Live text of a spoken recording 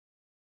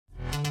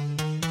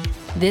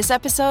This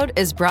episode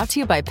is brought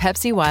to you by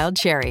Pepsi Wild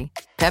Cherry.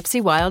 Pepsi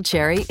Wild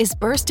Cherry is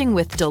bursting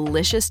with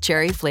delicious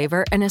cherry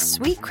flavor and a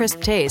sweet,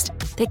 crisp taste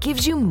that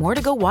gives you more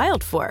to go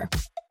wild for.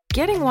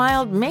 Getting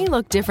wild may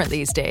look different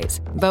these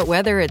days, but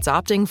whether it's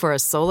opting for a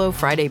solo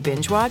Friday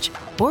binge watch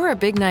or a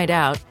big night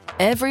out,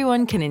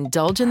 everyone can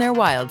indulge in their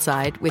wild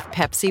side with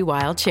Pepsi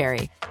Wild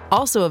Cherry.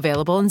 Also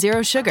available in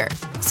Zero Sugar.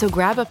 So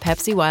grab a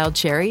Pepsi Wild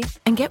Cherry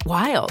and get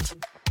wild.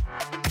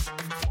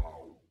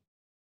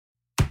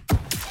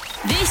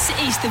 This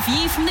is The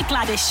View from the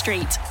Gwladys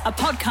Street, a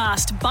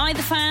podcast by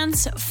the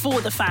fans for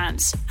the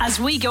fans, as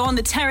we go on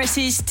the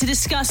terraces to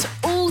discuss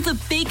all the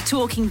big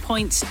talking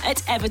points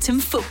at Everton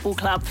Football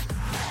Club.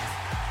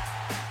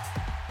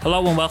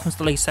 Hello and welcome to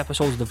the latest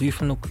episode of The View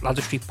from the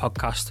Gwladys Street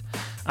podcast.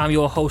 I'm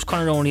your host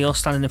Conor O'Neill,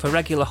 standing in for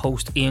regular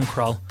host Ian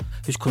Kroll,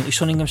 who's currently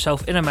sunning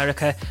himself in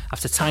America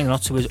after tying a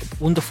knot to his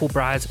wonderful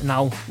bride,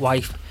 now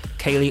wife,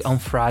 Kaylee, on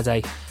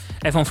Friday.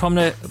 Everyone from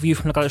the View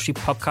from the Gwladys Street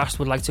podcast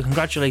would like to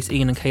congratulate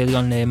Ian and Kaylee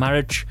on their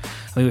marriage,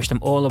 and we wish them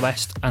all the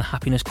best and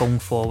happiness going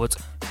forward.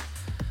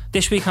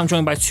 This week I'm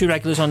joined by two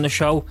regulars on the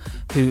show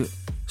who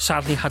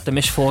sadly had the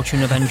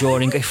misfortune of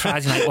enduring a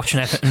Friday night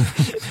watching Everton.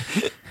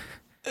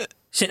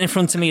 Sitting in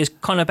front of me is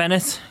Connor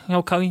Bennett. You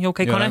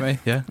okay, Connor? Right, mate?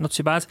 Yeah. Not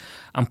too bad.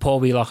 And Paul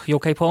Wheelock. You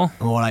okay, Paul?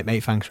 I'm alright,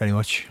 mate, thanks very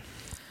much.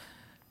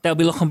 They'll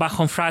be looking back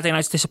on Friday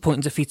night's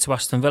disappointing defeat to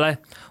Aston Villa,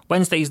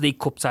 Wednesday's League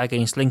Cup tie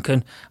against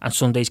Lincoln, and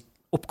Sunday's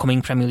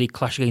upcoming Premier League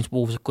clash against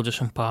Wolves at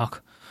Goodison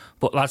Park.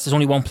 But lads, there's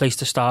only one place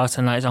to start,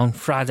 and that is on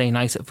Friday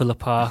night at Villa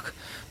Park.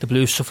 The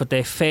Blues suffered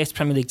their first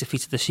Premier League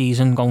defeat of the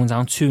season, going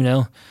down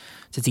 2-0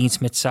 to Dean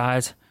Smith's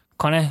side.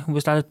 Connor,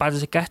 was that as bad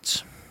as it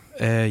gets?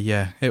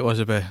 Yeah, it was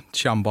a bit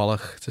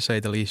shambolic to say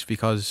the least,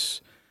 because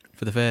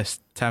for the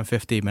first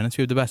 10-15 minutes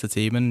we were the better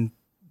team, and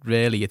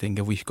really you think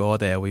if we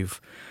scored there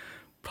we've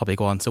probably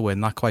gone to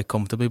win that quite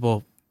comfortably,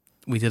 but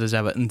we did as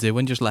Everton do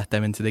and just let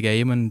them into the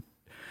game, and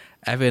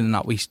everything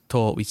that we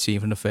thought we'd seen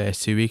from the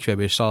first 2 weeks where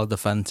we were solid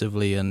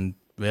defensively and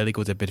really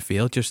good at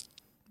midfield just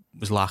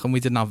was lacking. We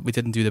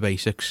didn't do the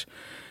basics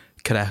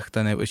correct,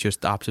 and it was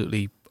just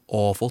absolutely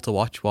awful to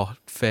watch. What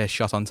first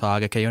shot on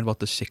target came in about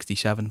the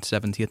 67th,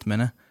 70th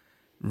minute.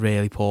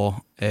 Really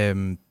poor.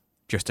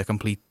 Just a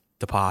complete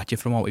departure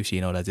from what we've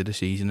seen already this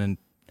season, and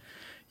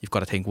you've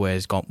got to think where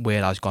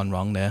has gone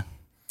wrong there.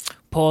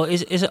 Paul,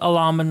 is it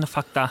alarming the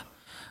fact that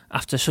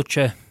after such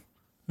a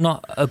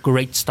not a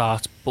great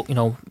start, but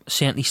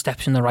certainly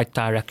steps in the right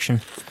direction,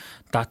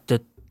 that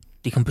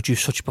they can produce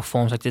such a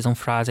performance like this on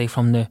Friday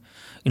from the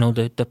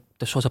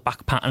sort of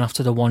back pattern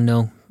after the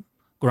 1-0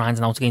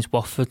 grinding out against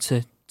Watford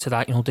to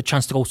that, the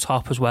chance to go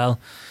top as well.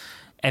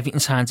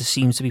 Everything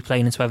seems to be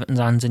playing into Everton's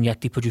hands, and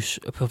yet they produce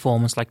a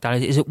performance like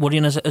that. Is it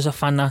worrying as a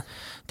fan that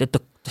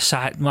the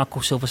side, Marco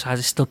Silva's side,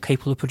 is still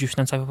capable of producing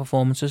that type of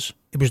performances?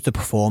 It was the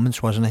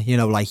performance, wasn't it?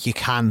 You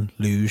can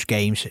lose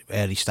games at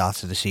early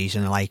start of the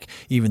season.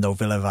 Even though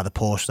Villa have had a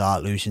poor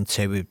start, losing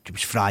 2, it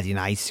was Friday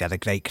night, they had a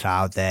great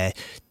crowd there.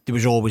 There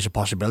was always a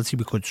possibility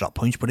we could drop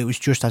points, but it was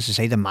just, as I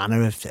say, the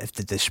manner of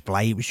the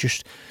display. It was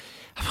just,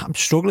 I'm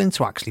struggling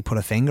to actually put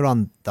a finger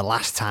on the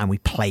last time we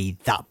played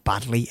that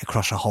badly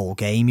across a whole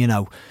game.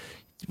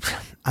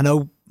 I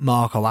know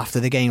Marco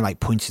after the game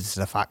pointed to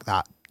the fact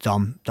that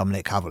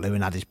Dominic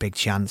Calvert-Lewin had his big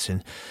chance,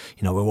 and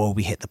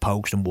Iwobi hit the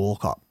post and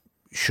Walcott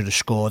should have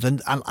scored,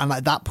 and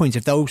at that point,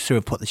 if those two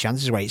have put the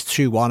chances away, it's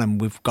 2-1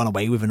 and we've gone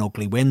away with an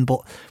ugly win,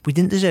 but we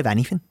didn't deserve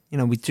anything.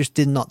 We just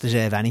did not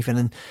deserve anything.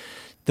 And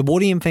the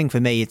worrying thing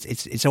for me,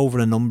 it's over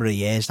a number of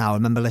years now. I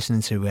remember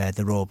listening to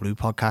the Raw Blue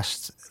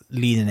podcast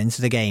leading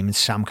into the game, and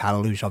Sam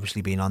Carroll, who's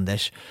obviously been on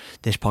this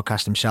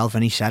podcast himself,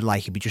 and he said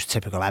it'd be just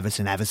typical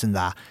Everton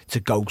that to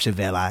go to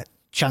Villa,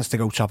 chance to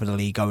go top of the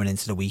league going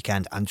into the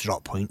weekend and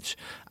drop points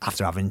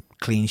after having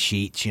clean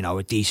sheets,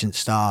 a decent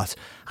start,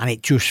 and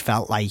it just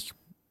felt like,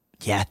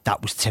 yeah,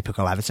 that was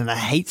typical Everton. I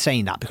hate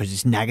saying that because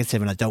it's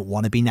negative and I don't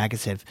want to be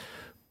negative,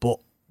 but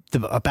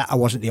I bet I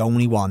wasn't the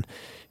only one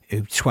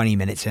who 20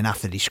 minutes in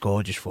after they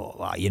scored just thought,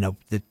 well,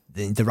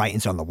 the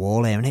writing's on the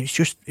wall here, and it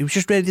was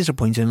just really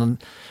disappointing.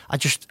 And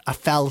I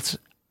felt,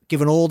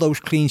 given all those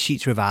clean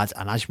sheets we've had,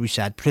 and as we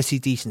said, pretty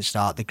decent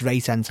start, the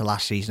great end to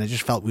last season, I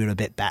just felt we were a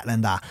bit better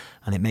than that,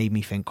 and it made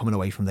me think coming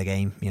away from the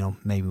game,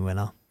 maybe we're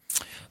not.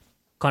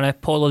 Kind of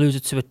Paul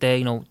alluded to it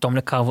there,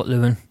 Dominic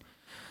Calvert-Lewin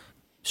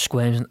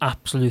squares an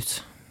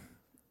absolute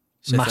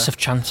massive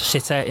chance to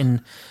sit there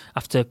in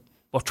after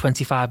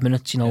 25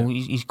 minutes.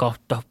 He's got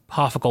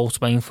half a goal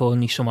to aim for,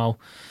 and he somehow,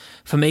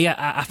 for me,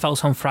 I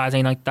felt on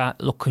Friday night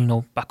that looking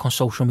back on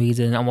social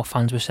media and what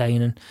fans were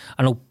saying, and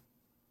I know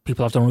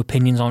people have their own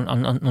opinions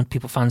on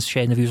fans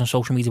sharing their views on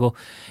social media, but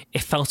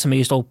it felt to me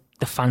as though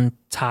the fan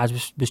tide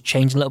was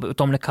changing a little bit with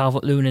Dominic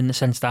Calvert-Lewin, in the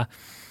sense that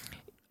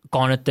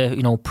Garnett,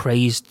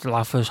 praised the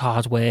lad for his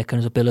hard work and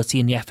his ability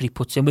and the effort he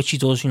puts in, which he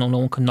does, no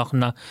one can knock on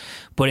that.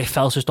 But it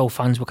felt as though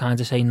fans were kind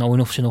of saying, no,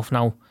 enough's enough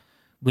now.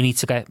 We need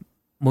to get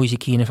Moise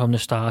Kean from the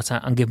start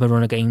and give him a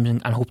run of games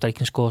and hope that he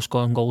can score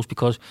goals,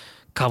 because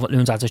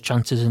Calvert-Lewin's had his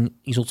chances and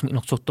he's ultimately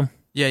not took them.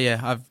 Yeah,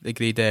 I've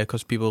agreed there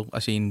because people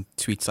I've seen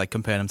tweets like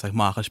comparing him to like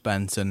Marcus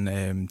Bent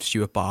and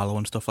Stuart Barlow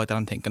and stuff like that.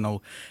 I'm thinking,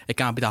 oh, it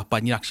can't be that bad.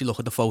 And you actually look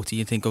at the photo,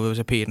 you think, oh, it was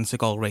appearance, a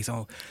goal rate.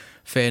 Oh,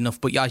 fair enough.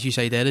 But yeah, as you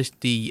say, there is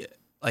the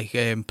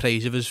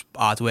praise of his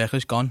hard work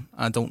has gone.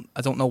 And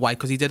I don't know why,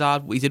 because he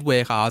did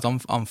work hard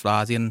on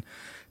Friday, and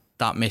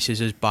that miss is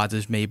as bad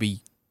as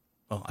maybe.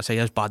 Well, I say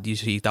as bad as you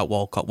see that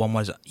Walcott one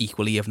was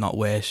equally, if not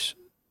worse,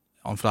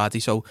 on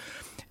Friday. So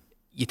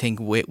you think,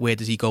 where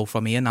does he go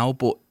from here now?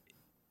 But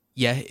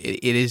yeah,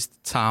 it is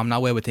time now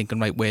where we're thinking,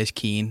 right, where's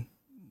Kean?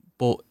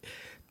 But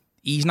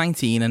he's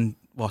 19 and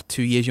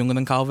 2 years younger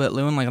than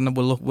Calvert-Lewin. Like, and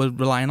we're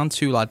relying on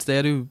two lads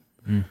there who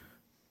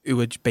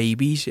are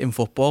babies in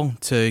football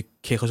to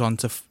kick us on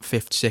to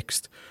 5th,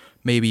 6th,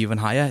 maybe even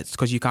higher. It's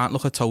because you can't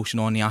look at Toshin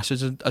or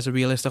Niasse as a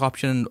realistic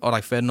option. Or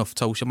like, fair enough,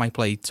 Toshin might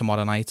play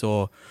tomorrow night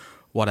or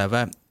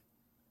whatever.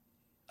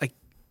 Like,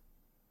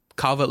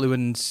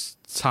 Calvert-Lewin's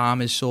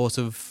time is sort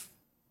of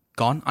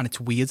gone, and it's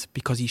weird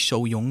because he's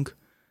so young.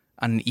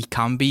 And he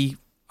can be,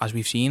 as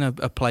we've seen, a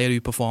player who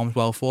performs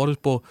well for us.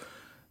 But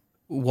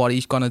what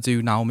he's going to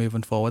do now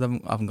moving forward,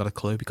 I haven't got a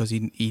clue, because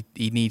he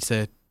needs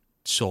to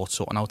sort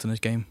something out in his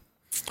game.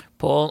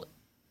 Paul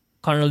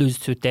kind of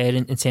alluded to it there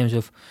in terms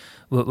of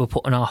we're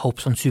putting our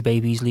hopes on two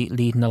babies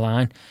leading the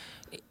line.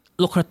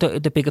 Looking at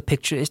the bigger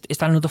picture, is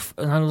that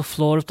another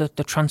flaw of the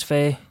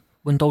transfer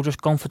window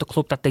just gone for the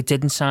club, that they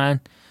didn't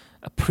sign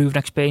a proven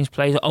experienced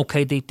player?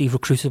 Okay, they've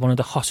recruited one of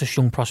the hottest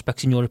young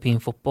prospects in European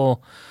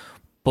football,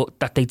 but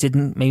that they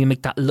didn't maybe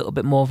make that a little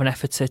bit more of an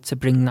effort to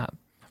bring that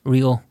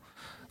real,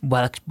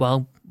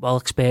 well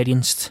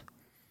experienced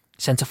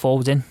centre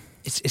forward in.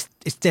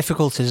 It's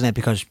difficult, isn't it?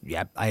 Because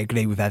yeah, I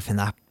agree with everything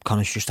that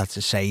Connor's just had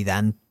to say.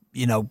 Then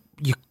you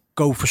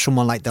go for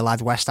someone like the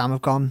lad West Ham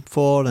have gone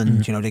for,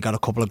 and they got a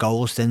couple of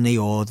goals, didn't they?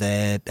 Or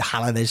the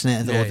Haller,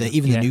 isn't it?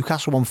 Even the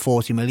Newcastle won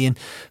 40 million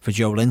for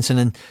Joe Linton.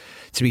 And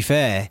to be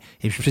fair,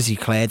 it was pretty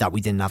clear that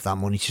we didn't have that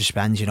money to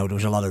spend. There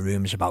was a lot of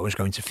rumours about us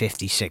going to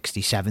 50,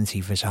 60,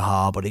 70 for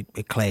Zaha, but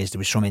it clears there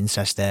was some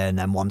interest there. And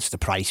then once the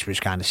price was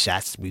kind of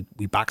set,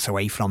 we backed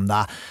away from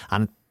that.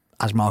 And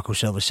as Marco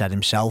Silva said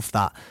himself,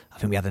 that I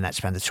think we had a net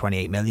spend of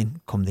 28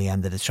 million come the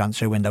end of the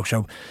transfer window.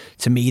 So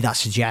to me, that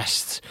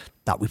suggests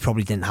that we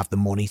probably didn't have the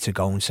money to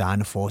go and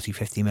sign a 40,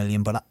 50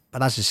 million. But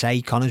as I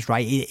say, Connor's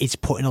right. It's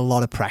putting a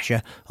lot of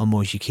pressure on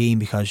Moise Kean,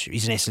 because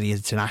he's an Italy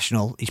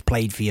international. He's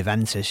played for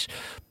Juventus.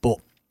 But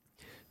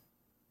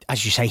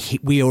as you say,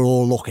 we are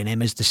all looking at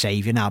him as the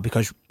saviour now,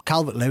 because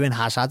Calvert-Lewin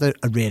has had a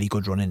really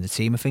good run in the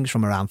team. I think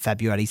from around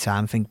February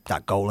time, I think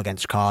that goal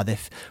against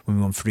Cardiff when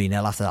we won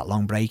 3-0 after that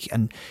long break,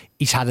 and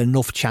he's had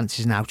enough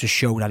chances now to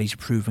show that he's a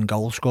proven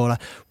goal scorer.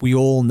 We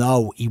all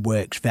know he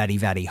works very,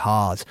 very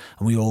hard,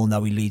 and we all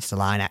know he leads the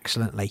line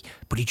excellently,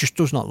 but he just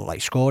does not look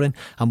like scoring.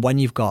 And when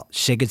you've got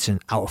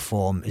Sigurdsson out of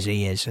form as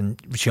he is, and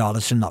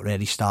Richarlison not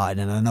really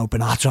starting, and I know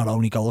Bernard's our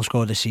only goal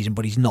scorer this season,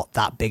 but he's not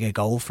that big a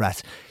goal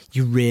threat,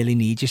 you really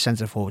need your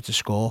centre forward to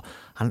score.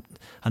 And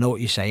I know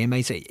what you're saying,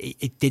 mate.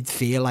 It did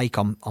feel like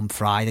on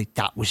Friday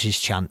that was his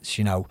chance.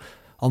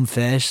 On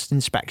first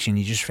inspection,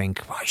 you just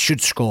think, well, he should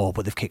score,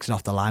 but they've kicked it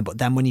off the line. But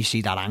then when you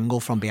see that angle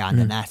from behind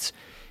the net,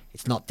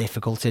 it's not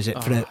difficult, is it?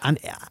 And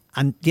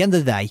at the end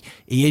of the day,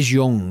 he is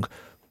young,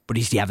 but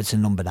he's the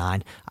Everton number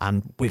 9,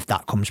 and with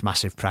that comes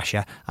massive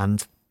pressure.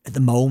 And at the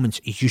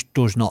moment, he just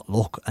does not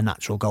look a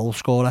natural goal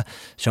scorer.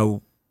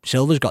 So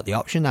Silva's got the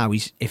option now.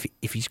 If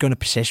he's going to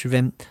persist with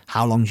him,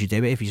 how long do you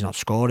do it if he's not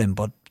scoring?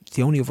 But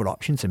the only other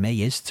option to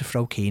me is to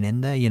throw Kean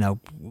in there.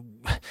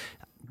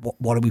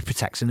 What are we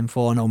protecting him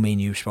for? I know me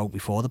and you spoke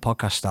before the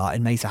podcast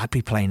started, mate. I'd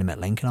be playing him at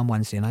Lincoln on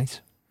Wednesday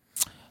night.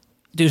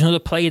 There's another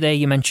player there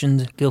you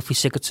mentioned, Gylfi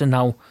Sigurdsson.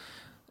 Now,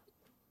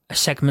 a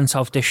segment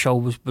of this show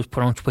was put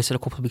on Twitter a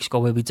couple of weeks ago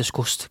where we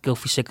discussed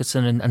Gylfi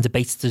Sigurdsson and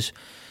debated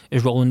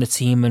his role in the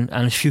team and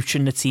his future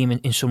in the team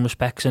in some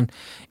respects, and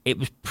it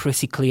was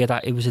pretty clear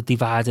that it was a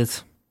divided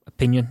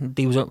opinion.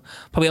 There was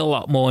probably a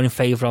lot more in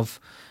favour of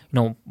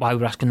why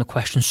we're asking the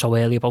question so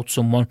early about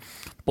someone.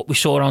 But we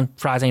saw on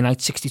Friday night,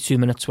 62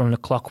 minutes on the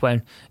clock,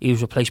 when he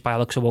was replaced by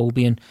Alex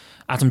Iwobi, and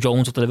Adam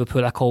Jones of the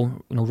Liverpool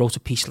Echo wrote a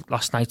piece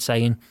last night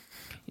saying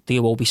the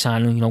Iwobi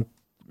signing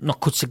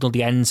not could signal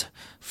the end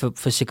for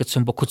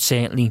Sigurdsson, but could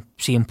certainly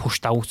see him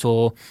pushed out,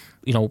 or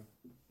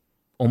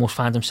almost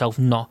find himself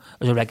not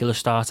as a regular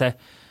starter.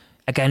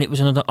 Again, it was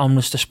another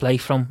ominous display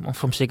from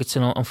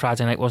Sigurdsson on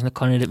Friday night, wasn't it,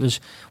 Conor? It was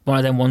one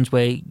of them ones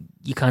where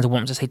you kind of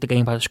wanted to take the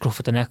game by the scruff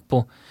of the neck,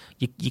 but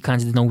you kind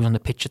of didn't know he was on the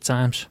pitch at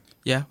times.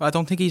 Yeah, I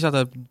don't think he's had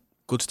a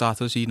good start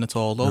to the season at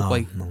all, though.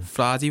 No.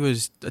 Friday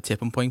was a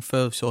tipping point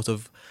for sort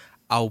of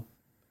how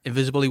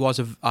invisible he was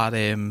at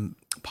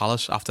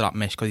Palace after that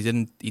miss, because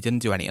he didn't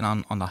do anything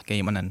on that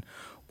game. And then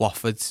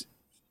Watford,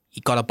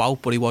 he got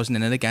about, but he wasn't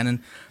in it again. And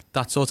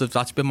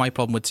that's been my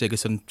problem with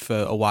Sigurdsson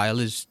for a while,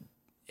 is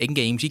in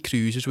games he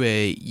cruises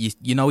where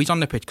you know he's on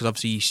the pitch because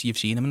obviously you've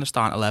seen him in the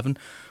starting 11,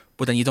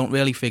 but then you don't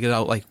really figure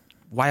out, like,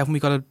 why haven't we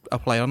got a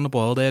player on the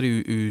ball there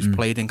who's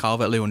played in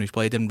Calvert-Lewin, who's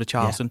played in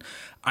Richarlison?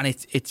 Yeah. And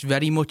it's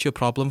very much a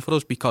problem for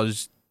us,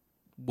 because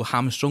we're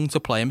hamstrung to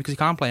play him because he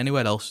can't play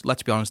anywhere else.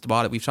 Let's be honest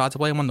about it. We've tried to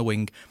play him on the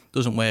wing,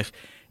 doesn't work.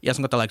 He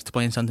hasn't got the legs to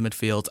play in centre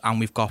midfield, and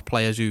we've got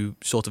players who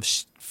sort of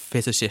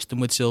fit a system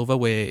with Silva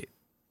where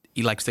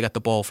he likes to get the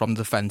ball from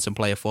the defence and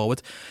play it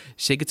forward.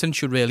 Sigurdsson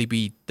should really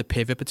be the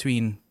pivot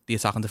between the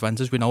attack and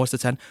defences. We know it's the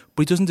 10,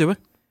 but he doesn't do it.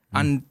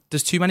 And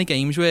there's too many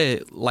games where,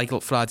 like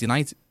Friday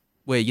night,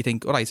 where you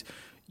think, all right,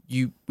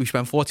 we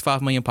spent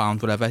 £45 million,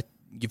 whatever,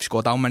 you've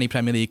scored how many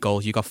Premier League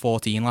goals, you got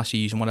 14 last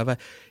season, whatever,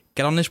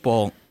 get on this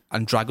ball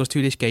and drag us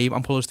to this game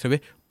and pull us through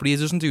it. But he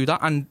doesn't do that,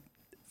 and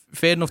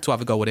fair enough to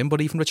have a go with him,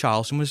 but even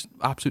Richarlison was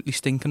absolutely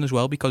stinking as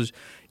well, because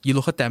you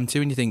look at them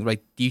two and you think,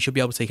 right, you should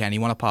be able to take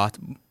anyone apart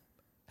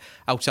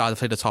outside of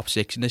the top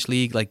 6 in this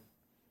league, like,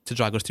 to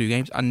drag us through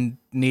games, and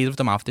neither of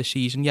them have this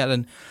season yet.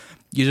 And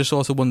you just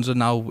sort of wonder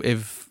now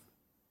if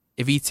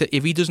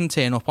he doesn't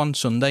turn up on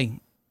Sunday,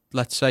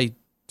 let's say,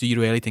 do you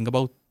really think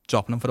about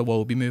dropping him for a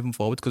Wobie moving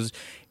forward? Because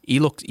he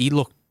looked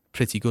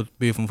pretty good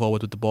moving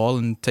forward with the ball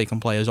and taking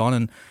players on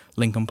and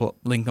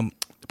linking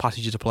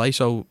passages to play.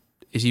 So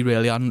is he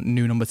really on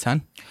new number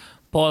 10?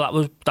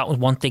 Paul, that was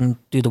one thing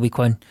the other week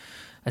when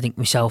I think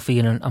myself,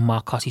 Ian and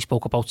Mark Cotty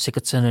spoke about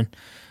Sigurdsson, and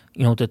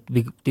you know that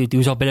there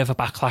was a bit of a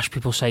backlash,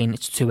 people saying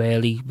it's too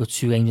early, we're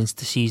 2 games into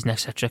the season,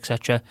 etc,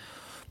 etc.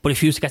 But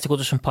if you was to get to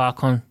Goodison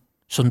Park on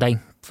Sunday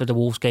for the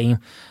Wolves game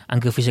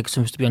and Gylfi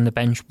Sigurdsson was to be on the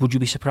bench, would you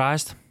be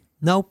surprised?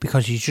 No,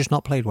 because he's just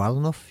not played well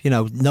enough. You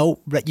know,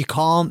 you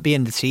can't be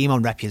in the team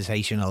on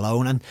reputation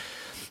alone. And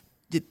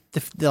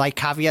the like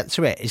caveat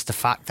to it is the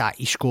fact that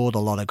he scored a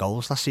lot of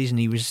goals last season.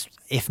 He was,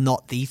 if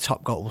not the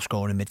top goal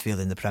scorer in midfield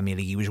in the Premier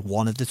League, he was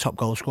one of the top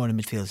goal scoring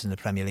midfielders in the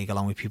Premier League,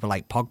 along with people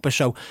like Pogba.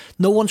 So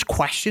no one's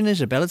questioning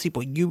his ability,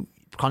 but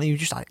Conor, you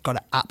just got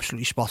it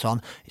absolutely spot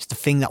on. It's the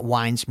thing that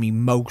winds me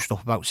most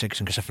up about Sigurdsson,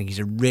 because I think he's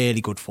a really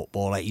good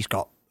footballer. He's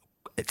got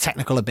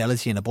technical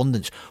ability in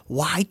abundance.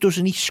 Why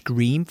doesn't he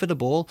scream for the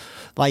ball?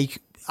 Like,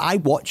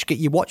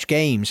 you watch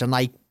games, and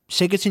like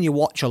Sigurdsson, you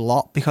watch a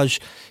lot because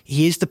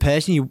he is the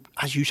person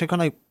as you said,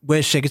 kind of,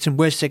 where's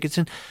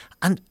Sigurdsson?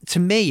 And to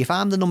me, if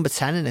I'm the number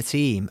 10 in a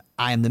team,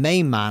 I am the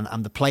main man,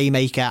 I'm the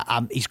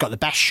playmaker, he's got the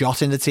best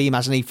shot in the team,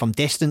 hasn't he, from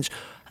distance.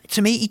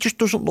 To me, he just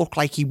doesn't look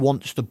like he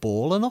wants the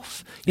ball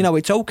enough. You know,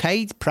 it's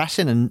okay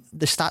pressing, and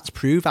the stats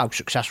prove how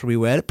successful we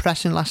were at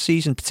pressing last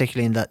season,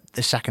 particularly in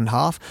the second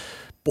half.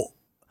 But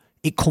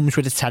it comes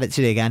with the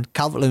territory again.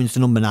 Calvert-Lewin's the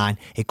number 9.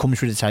 It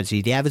comes with the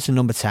territory. The Everton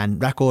number 10,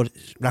 record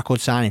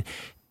signing.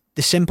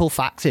 The simple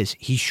fact is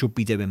he should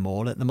be doing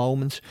more at the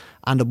moment.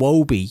 And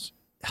Iwobi,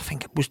 I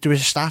think there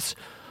was a stat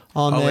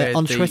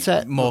on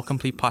Twitter. More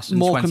complete passes,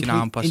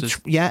 29 passes.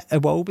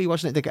 Iwobi,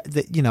 wasn't it?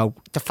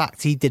 The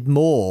fact he did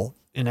more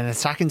in an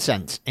attacking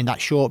sense in that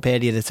short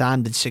period of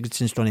time than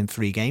Sigurdsson's done in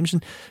 3 games.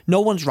 And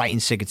no one's writing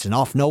Sigurdsson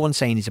off. No one's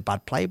saying he's a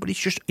bad player, but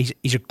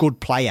he's a good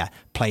player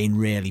playing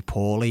really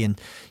poorly. And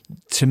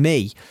to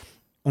me,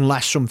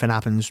 unless something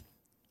happens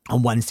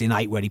on Wednesday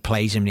night where he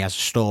plays him and he has a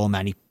storm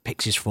and he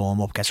picks his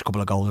form up, gets a couple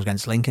of goals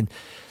against Lincoln,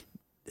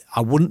 I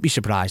wouldn't be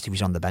surprised if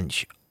he's on the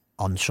bench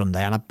on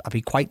Sunday, and I'd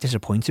be quite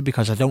disappointed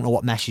because I don't know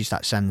what message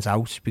that sends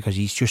out, because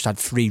he's just had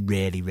 3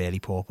 really, really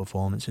poor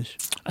performances.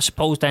 I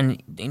suppose then,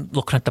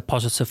 looking at the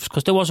positives,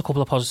 because there was a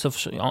couple of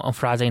positives on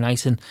Friday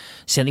night, and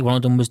certainly one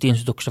of them was the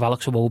introduction of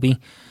Alex Iwobi.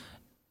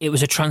 It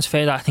was a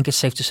transfer that I think it's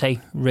safe to say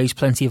raised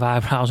plenty of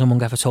eyebrows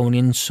among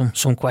Evertonians,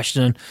 some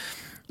questioning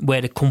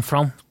where it come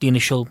from, the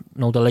initial,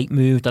 the late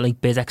move, the late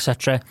bid,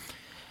 etc.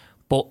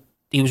 But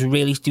there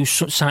was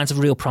signs of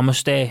real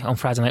promise there on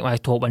Friday night, I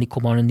thought, when he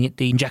come on, and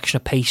the injection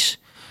of pace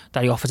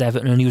that he offered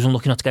Everton, and he was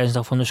unlucky not to get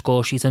himself on the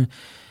score sheet. And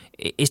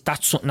is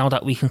that something now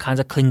that we can kind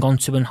of cling on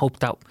to and hope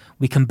that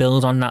we can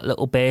build on that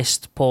little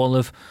burst, Paul,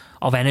 of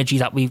energy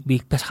that we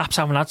perhaps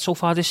haven't had so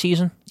far this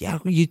season? Yeah,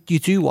 you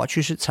do watch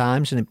us at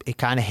times, and it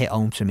kind of hit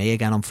home to me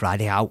again on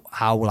Friday how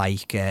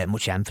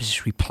much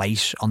emphasis we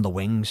place on the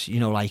wings.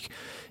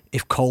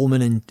 If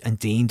Coleman and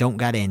Dean don't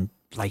get in,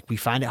 we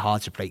find it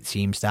hard to break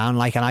teams down.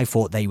 And I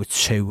thought they were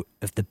 2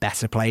 of the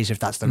better players, if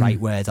that's the right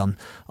word,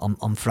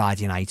 on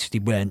Friday night. They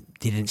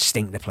didn't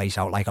stink the place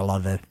out like a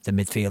lot of the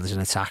midfielders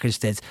and attackers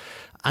did.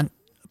 But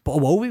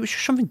Iwobi was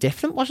just something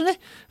different, wasn't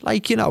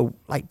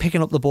it?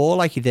 Picking up the ball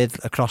like he did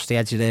across the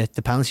edge of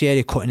the penalty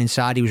area, cutting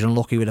inside. He was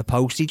unlucky with a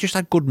post. He just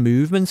had good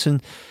movements,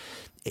 and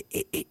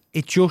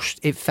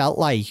it felt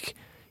like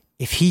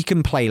if he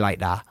can play like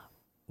that,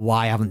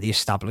 why haven't the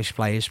established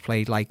players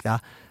played like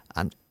that?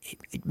 And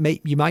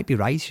you might be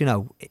right,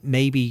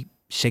 maybe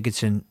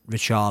Sigurdsson,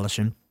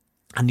 Richarlison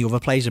and the other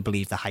players have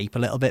believed the hype a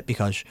little bit,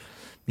 because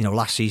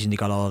last season they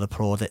got all the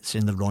plaudits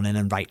in the running,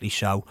 and rightly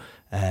so,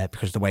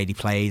 because of the way they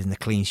played and the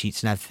clean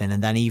sheets and everything.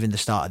 And then even the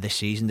start of this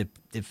season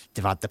they've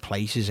had the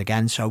places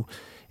again, so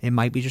it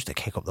might be just a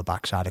kick up the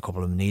backside a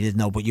couple of them needed.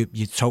 No, but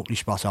you're totally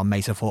spot on,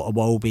 mate. I thought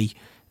Iwobi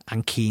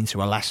and Kean,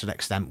 to a lesser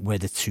extent, were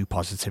the 2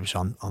 positives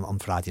on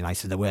Friday night,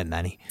 so there weren't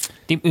many.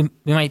 We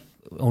might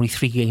only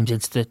 3 games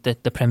into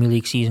the Premier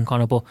League season,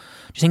 Conor, but do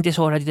you think this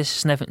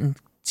is Everton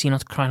seeing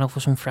us crying out for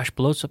some fresh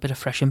blood, a bit of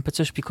fresh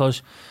impetus?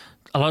 Because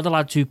a lot of the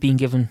lads who've been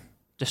given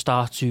the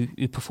start who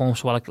performed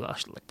so well,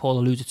 like Paul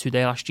alluded to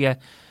there last year,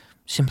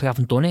 simply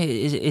haven't done it.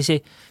 Is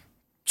it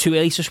too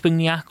early to spring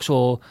the axe,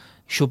 or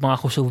should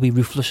Marco Silva be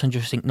ruthless and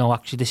just think, no,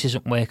 actually this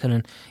isn't working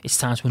and it's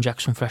time to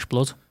inject some fresh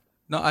blood?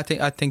 No, I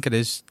think it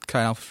is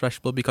crying out for fresh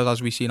blood, because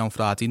as we've seen on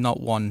Friday, not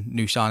one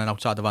new signing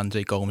outside of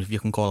Andre Gomes, if you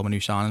can call him a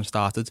new signing,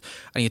 started.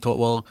 And you thought,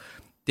 well,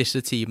 this is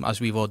a team, as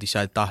we've already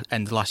said, that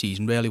ended last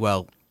season really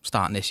well,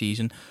 starting this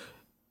season.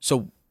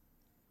 So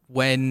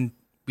when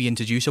we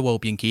introduce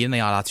Iwobi and Kean,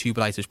 they are our two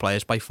brightest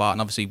players by far,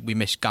 and obviously we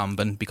missed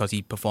Gambin because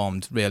he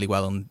performed really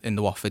well in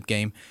the Watford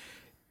game.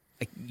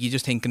 You're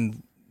just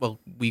thinking, well,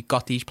 we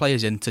got these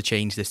players in to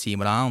change this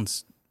team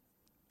around.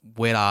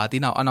 Where are they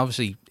now? And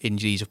obviously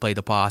injuries have played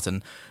a part,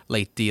 and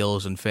late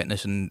deals and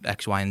fitness and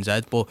X, Y and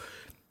Z, but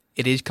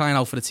it is crying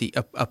out for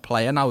a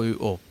player now,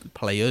 or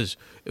players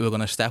who are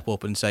going to step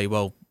up and say,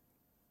 well,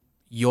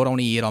 you're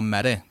only here on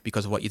merit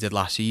because of what you did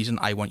last season.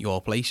 I want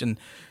your place. And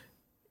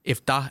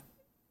if that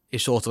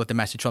is sort of like the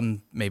message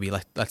from maybe,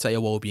 let's say,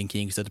 Iwobi and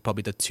Kean, because they're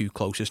probably the two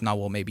closest now,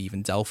 or maybe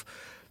even Delph,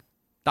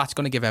 that's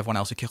going to give everyone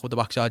else a kick with the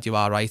backside. You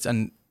are right.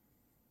 And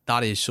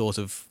that is sort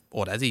of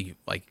already,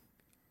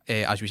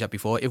 as we said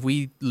before, if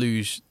we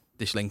lose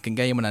this Lincoln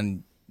game and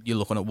then you're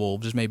looking at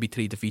Wolves as maybe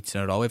 3 defeats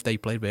in a row, if they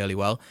played really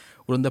well,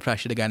 we're under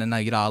pressure again, and now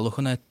you are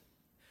looking at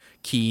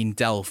Kean,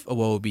 Delph,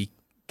 Iwobi,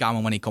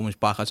 Gammon when he comes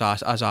back as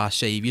our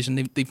saviours, and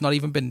they've not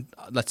even been,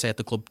 let's say, at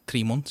the club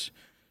 3 months.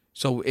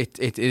 So it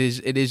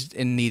is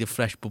in need of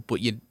fresh blood, but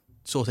you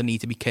sort of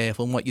need to be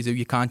careful in what you do.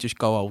 You can't just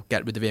go,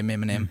 get rid of him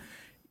and him.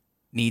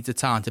 Needs the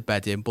time to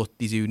bed in, but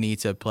they do need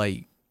to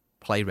play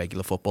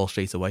regular football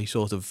straight away,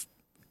 sort of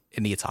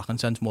in the attacking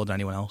sense more than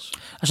anyone else.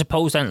 I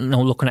suppose then,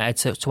 looking ahead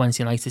to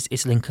Wednesday night,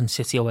 it's Lincoln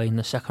City away in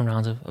the second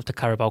round of the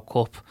Carabao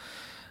Cup.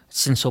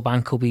 Sinsel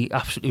Bank will be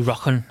absolutely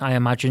rocking, I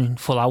imagine,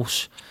 full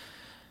house.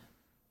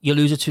 You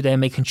alluded to there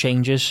making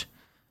changes.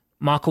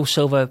 Marco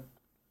Silva,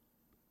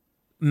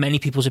 many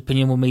people's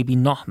opinion, will maybe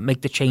not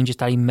make the changes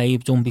that he may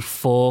have done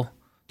before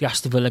the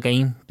Aston Villa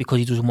game, because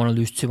he doesn't want to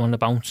lose 2 on the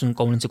bounce and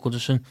going into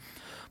Goodison.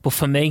 But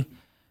for me,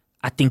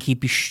 I think he'd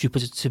be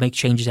stupid to make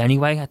changes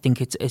anyway. I think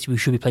we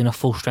should be playing a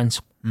full strength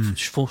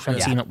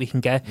team that we can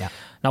get. Yeah.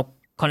 Now,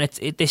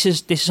 this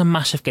is a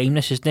massive game,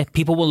 this, isn't it?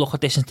 People will look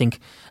at this and think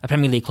a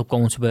Premier League club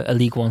going to a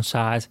League One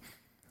side,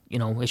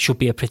 it should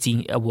be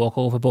a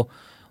walkover. But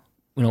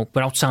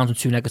without sounding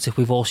too negative,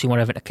 we've all seen what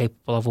Everton are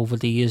capable of over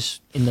the years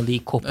in the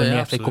League Cup and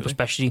the FA Cup,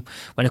 especially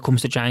when it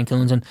comes to giant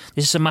killings. And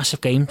this is a massive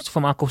game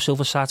for Marco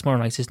Silva's side tomorrow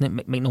night, isn't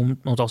it? Make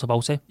no doubt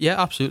about it.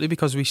 Yeah, absolutely,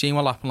 because we've seen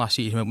what happened last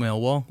season with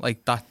Millwall.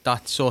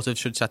 That sort of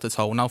should set the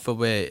tone now for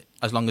where,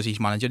 as long as he's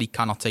manager, he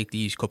cannot take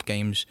these cup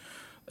games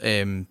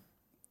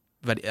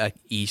very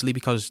easily,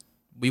 because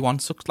we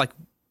want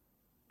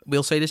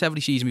we'll say this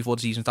every season before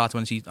the season starts,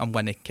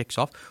 when it kicks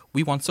off.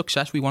 We want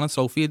success. We want a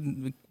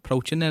trophy.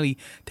 Approaching nearly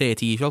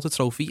 30 years without a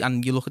trophy,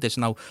 and you look at this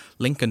now.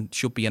 Lincoln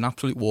should be an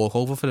absolute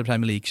walkover for the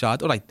Premier League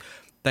side. All right,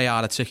 they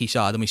are a tricky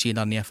side, and we seen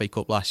that in the FA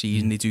Cup last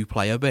season. They do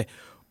play a bit,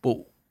 but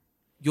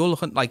you're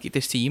looking like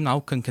this team now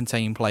can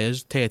contain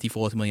players,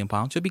 30-40 million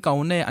pounds. Should be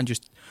going there and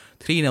just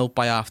 3-0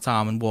 by half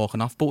time and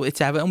walking off. But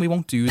it's Everton. We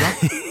won't do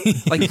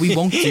that. We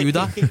won't do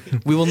that.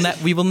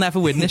 We will never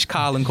win this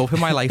Carling Cup in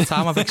my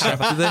lifetime. I've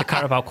accepted it. The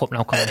Carabao Cup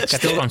now, Colin. Get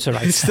the sponsor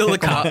right. It's still the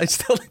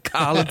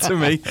Carling to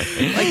me.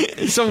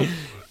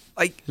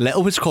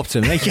 Littlewood's Cup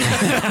to me.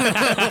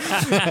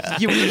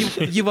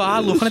 you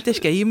are looking at this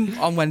game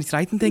on Wednesday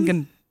night and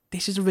thinking,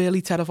 this is a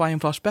really terrifying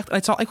prospect. And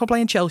it's not like we're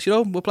playing Chelsea,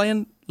 though. We're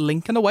playing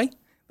Lincoln away.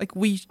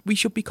 We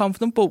should be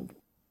confident, but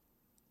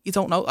you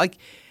don't know.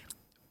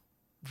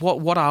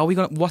 What are we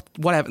going? What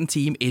Everton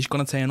team is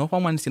going to turn up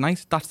on Wednesday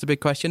night? That's the big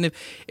question.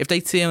 If they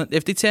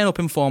turn up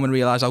in form and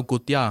realise how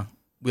good they are,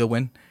 we'll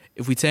win.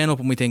 If we turn up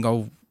and we think,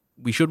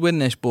 we should win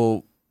this,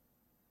 but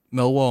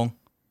Millwall,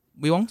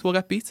 we won't. We'll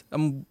get beat,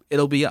 and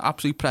it'll be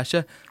absolute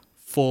pressure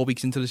 4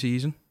 weeks into the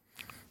season.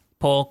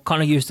 Paul,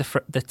 Connor used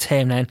the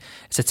term then,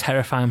 it's a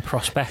terrifying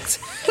prospect.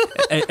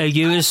 Are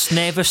you as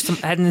nervous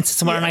heading into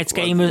tomorrow night's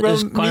game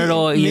as Connor,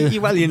 or are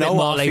you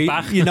more laid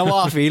back? You know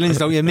our feelings,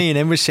 don't you? Me and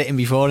him were sitting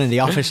before in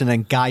the office, and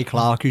then Guy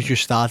Clark, who's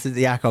just started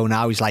the Echo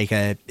now, he's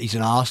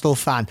an Arsenal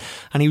fan,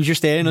 and he was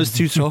just hearing us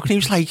two talking. He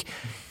was like,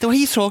 the way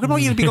you're talking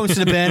about, you'd be going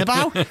to the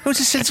Bernabeu, going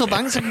to Sinsel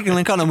Bank, so you can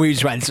link on, and we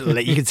just went,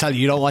 you can tell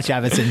you don't watch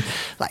Everton.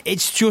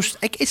 It's just,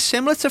 it's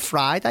similar to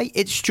Friday.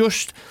 It's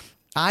just,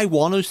 I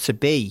want us to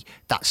be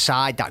that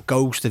side that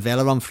goes to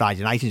Villa on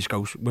Friday night and just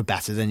goes, we're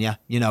better than you.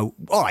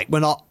 All right,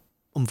 we're not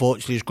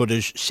unfortunately as good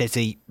as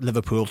City,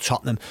 Liverpool,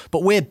 Tottenham,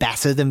 but we're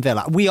better than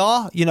Villa. We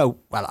are, well,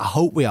 I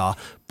hope we are,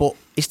 but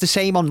it's the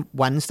same on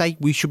Wednesday.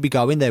 We should be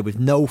going there with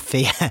no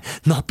fear,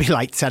 not be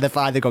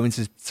terrified of going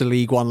to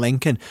League One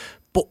Lincoln.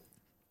 But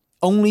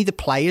only the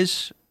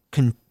players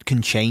can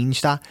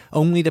change that.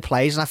 Only the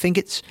players. And I think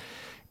it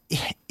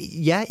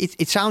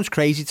sounds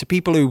crazy to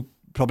people who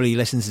probably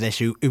listen to this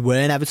who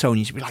weren't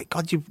Evertonians. You'd be like,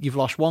 God, you've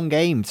lost one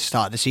game to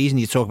start the season.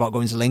 You talk about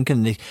going to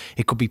Lincoln,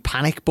 it could be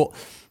panic, but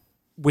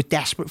we're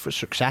desperate for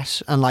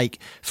success, and like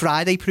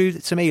Friday proved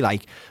it to me.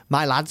 Like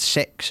my lad's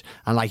 6,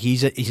 and like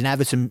he's an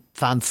Everton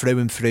fan through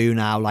and through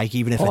now. Like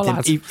even if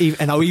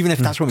even if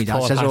that's what my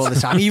dad says all the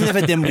time, even if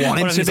I didn't want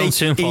him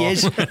to be, he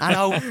is. I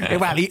know.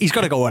 Well, he's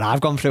got to go what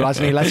I've gone through,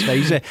 hasn't he? Let's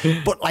face it.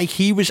 But like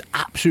he was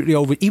absolutely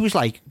over. He was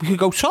like, we could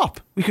go top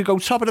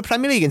of the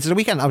Premier League into the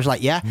weekend. I was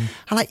like, yeah,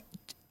 and like.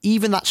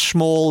 Even that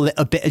small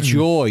little bit of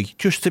joy,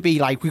 just to be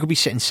like, we could be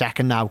sitting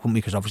second now, couldn't we?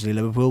 Because obviously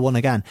Liverpool won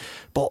again.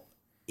 But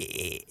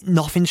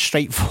nothing's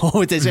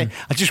straightforward, is it?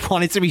 I just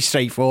want it to be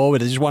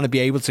straightforward. I just want to be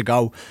able to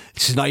go,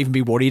 just not even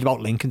be worried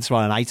about Lincoln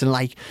tomorrow night. And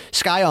like,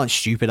 Sky aren't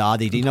stupid, are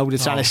they? They know they're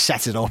trying to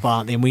set it up,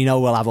 aren't they? And we know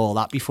we'll have all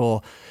that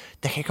before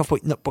the kick-off.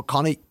 But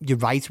Connor, you're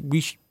right.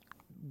 We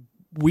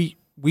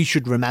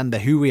should remember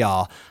who we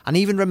are, and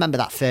even remember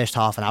that first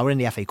half an hour in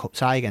the FA Cup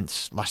tie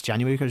against last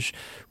January, because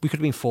we could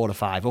have been 4 or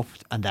 5 up,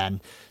 and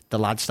then the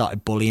lad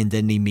started bullying,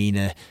 didn't he?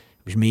 Mina.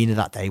 It was Mina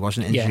that day,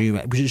 wasn't it?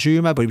 Zuma. Was it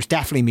Zuma? But it was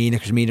definitely Mina,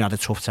 because Mina had a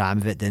tough time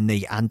of it, didn't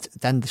he? And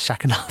then the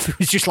second half, it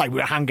was just like we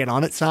were hanging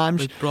on at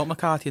times. We brought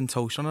McCarthy and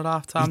toast on at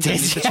half time,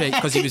 didn't he?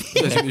 Because he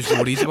was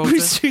worried about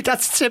it.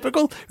 That's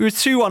typical. We were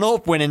 2-1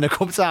 up winning the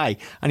cup tie,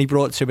 and he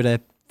brought 2 of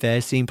the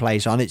first team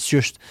players on. It's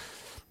just,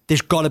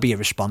 there's got to be a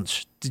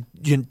response.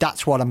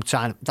 That's what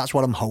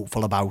I'm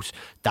hopeful about.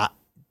 That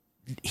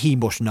he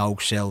must know,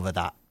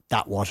 Silva,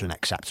 that wasn't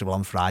acceptable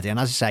on Friday. And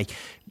as I say,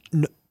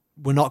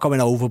 we're not going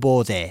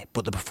overboard here,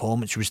 but the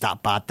performance was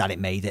that bad that it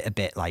made it a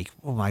bit like,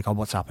 oh my God,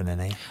 what's happening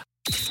here?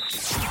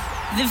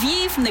 The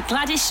View from the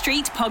Gwladys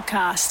Street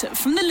podcast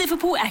from the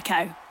Liverpool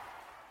Echo.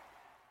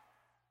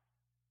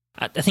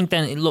 I think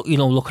then,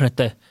 looking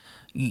at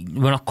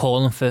we're not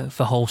calling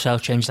for wholesale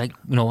change like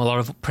a lot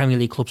of Premier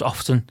League clubs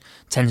often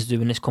tend to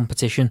do in this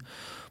competition.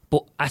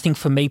 But I think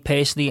for me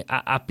personally,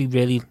 I'd be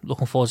really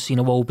looking forward to seeing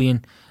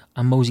Iwobi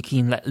and Mosey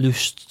Kean let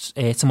loose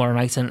tomorrow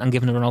night and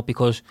giving it a run out,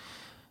 because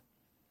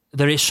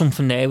there is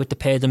something there with the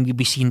pair of them. You'll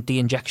be seeing the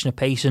injection of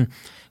pace, and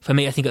for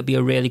me, I think it'd be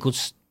a really good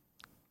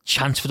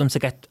chance for them to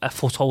get a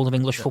foothold of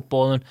English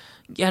football. And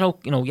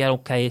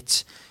okay,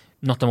 it's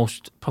not the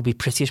most probably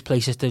prettiest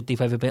places that they've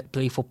ever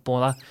played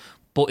football at,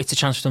 but it's a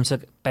chance for them to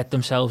bet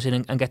themselves in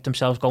and get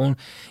themselves going.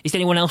 Is there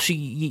anyone else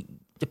the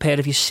pair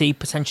of you see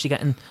potentially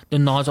getting the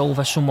nod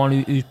over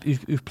someone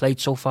who's played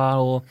so far,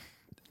 or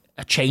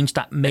a change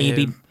that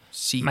maybe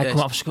might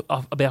come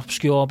up a bit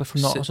obscure, but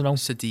from not, I don't know.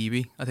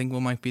 Sidibe, I think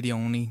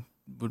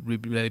would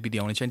really be the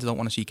only change. I don't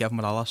want to see Kevin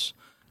Morales.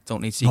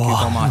 Don't need to see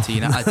Hugo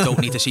Martina. I don't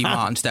need to see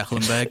Martin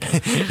Stekelenburg.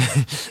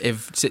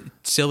 If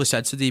Silva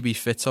said Sidibe's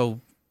fit, so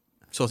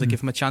sort of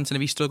give him a chance, and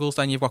if he struggles,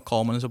 then you've got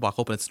Coleman as a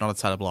backup, and it's not a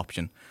terrible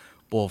option.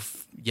 But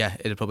yeah,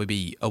 it'd probably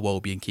be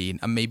Iwobi and Kean,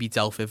 and maybe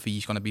Delphi if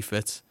he's going to be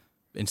fit,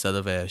 instead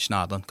of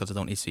Schneiderlin, because I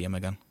don't need to see him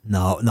again.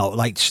 No,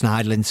 like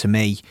Schneiderlin to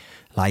me,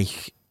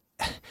 like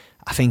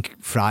I think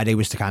Friday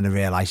was the kind of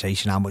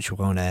realisation how much we're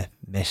going to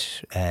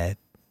miss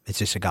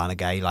it's a Sagana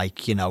Gay. Like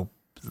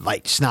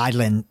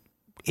Schneiderlin,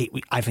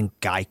 I think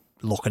Guy,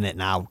 looking at it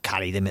now,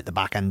 carried him at the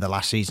back end of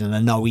last season. And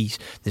I know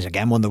there's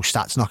again one of those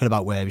stats knocking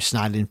about where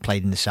Schneiderlin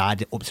played in the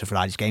side up to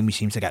Friday's game. We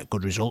seem to get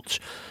good results.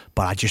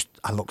 But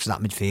I looked at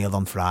that midfield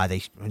on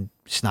Friday, and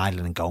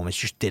Schneiderlin and Gomez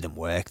just didn't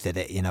work, did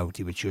it?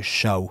 They were just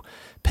so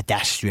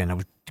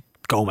pedestrian.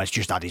 Gomez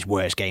just had his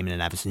worst game in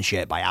an Everton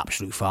shirt by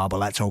absolute far, but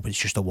let's hope it's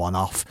just a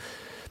one-off.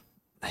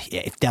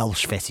 Yeah, if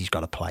Del's fit, he's got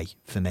to play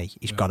for me.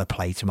 He's got to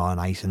play tomorrow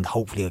night, and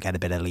hopefully he'll get a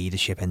bit of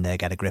leadership in there,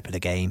 get a grip of the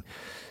game.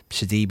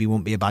 Sidibe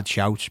won't be a bad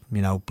shout,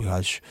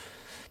 because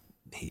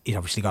he's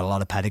obviously got a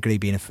lot of pedigree,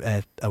 being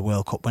a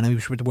World Cup winner. He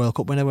was with the World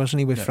Cup winner,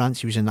 wasn't he, with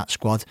France? He was in that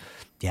squad.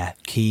 Yeah,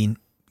 Kean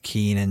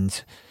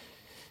and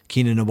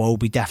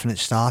Iwobi, definite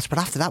starts. But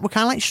after that, we're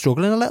kind of like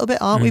struggling a little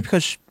bit, aren't we?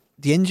 Because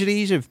the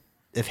injuries have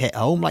hit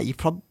home. Like you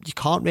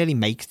can't really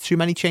make too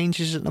many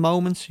changes at the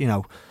moment,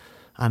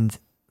 and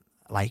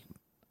like.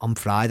 On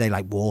Friday,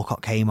 like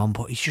Walcott came on,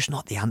 but he's just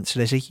not the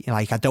answer, is he?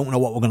 Like, I don't know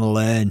what we're going to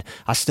learn.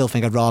 I still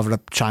think I'd rather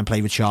try and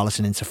play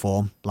Richarlison into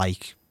form,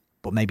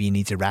 but maybe he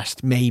needs a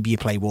rest. Maybe you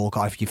play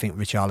Walcott if you think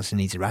Richarlison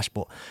needs a rest.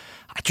 But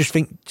I just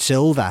think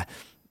Silva,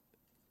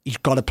 he's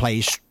got to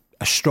play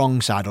a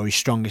strong side, or his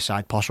strongest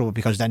side possible,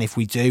 because then if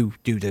we do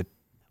the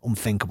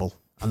unthinkable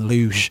and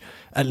lose,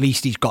 at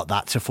least he's got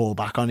that to fall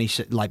back on.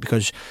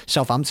 Because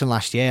Southampton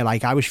last year,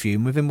 I was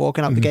fuming with him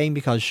walking out the game,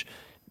 because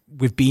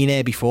we've been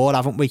here before,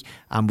 haven't we?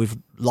 And we've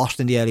lost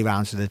in the early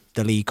rounds of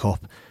the League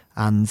Cup,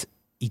 and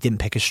he didn't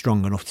pick a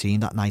strong enough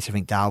team that night. I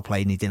think Dow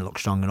played and he didn't look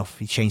strong enough.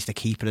 He changed the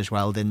keeper as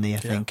well, didn't he, I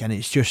think? And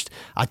it's just,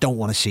 I don't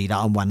want to see that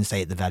on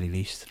Wednesday at the very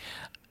least.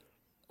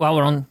 While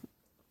we're on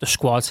the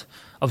squad,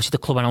 obviously the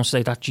club announced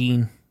today that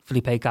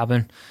Jean-Philippe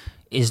Gabin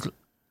is,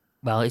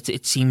 well,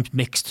 it seems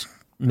mixed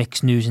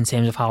news in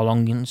terms of how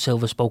long.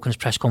 Silva spoke in his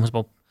press conference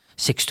about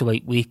 6 to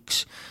 8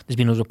 weeks. There's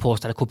been other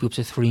reports that it could be up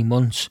to 3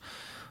 months.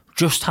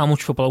 Just how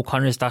much for blow,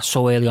 Connor, is that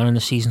so early on in the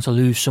season to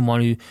lose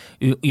someone who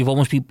you've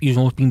almost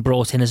been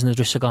brought in as an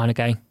Idrissa Gana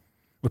Gueye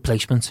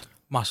replacement?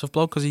 Massive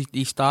blow, because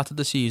he started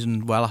the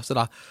season well after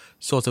that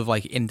sort of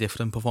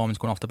indifferent performance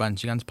going off the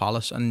bench against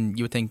Palace, and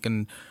you were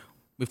thinking,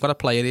 we've got a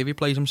player here, he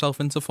plays himself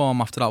into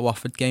form after that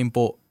Watford game,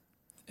 but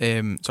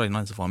Sorry, not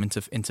into form,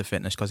 into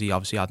fitness, because he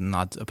obviously hadn't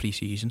had a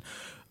pre-season.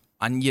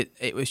 And yet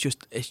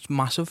it's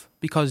massive,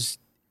 because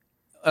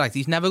like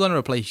he's never going to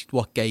replace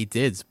what Gay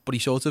did, but he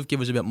sort of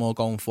give us a bit more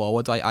going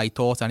forward. I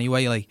thought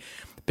anyway, like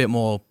a bit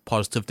more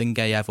positive than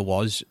Gay ever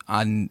was.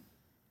 And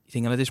you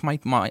think, this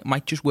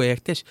might just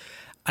work this.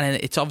 And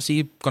it's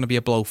obviously going to be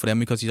a blow for him,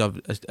 because he's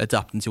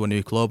adapting to a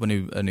new club,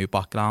 a new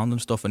background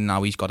and stuff, and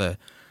now he's got to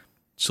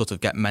sort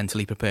of get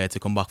mentally prepared to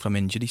come back from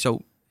injury.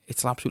 So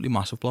it's an absolutely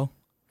massive blow.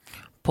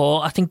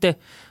 Paul, I think the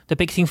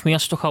big thing for me I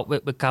stuck out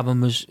with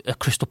Gavin was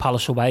Crystal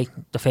Palace away,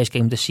 the first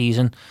game of the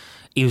season.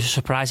 He was a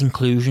surprise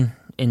inclusion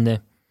in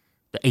the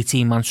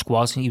 18-man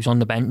squad. He was on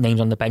the bench,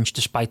 names on the bench,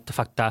 despite the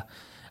fact that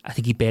I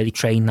think he barely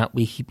trained that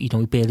week. He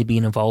barely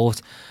been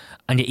involved,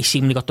 and yet he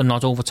seemingly got the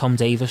nod over Tom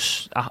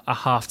Davies at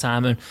half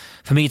time. And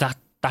for me,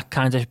 that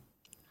kind of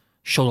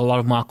showed a lot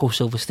of Marco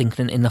Silva's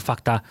thinking, in the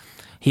fact that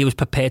he was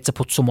prepared to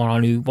put someone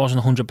on who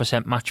wasn't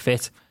 100% match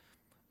fit.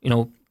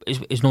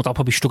 Is no doubt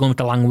probably struggling with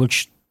the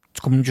language.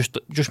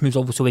 Just moved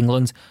over to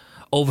England,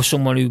 over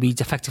someone who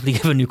he'd effectively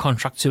given a new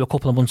contract to a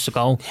couple of months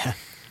ago. Yeah.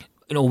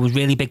 Was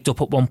really bigged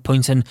up at one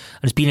point and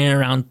has been in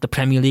and around the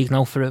Premier League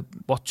now for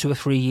 2 or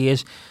 3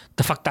 years.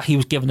 The fact that he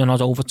was given the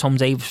nod over Tom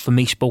Davies, for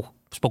me, spoke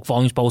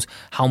volumes about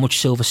how much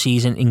Silva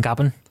sees in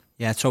Gavin.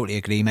 Yeah, I totally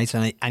agree, mate.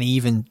 And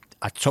even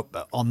I took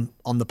on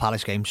the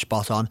Palace game,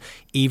 spot on.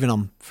 Even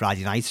on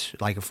Friday night,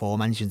 like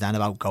aforementioned then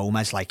about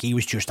Gomez, like he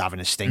was just having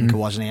a stinker,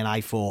 wasn't he? And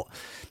I thought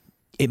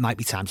it might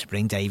be time to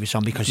bring Davies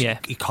on, because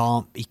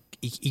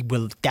he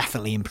will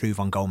definitely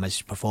improve on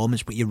Gomez's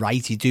performance. But you're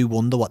right, you do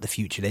wonder what the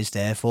future is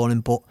there for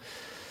him. But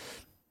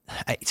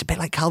it's a bit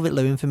like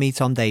Calvert-Lewin for me,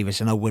 Tom Davies.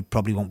 And I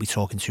probably won't be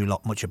talking too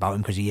much about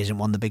him, because he isn't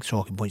one of the big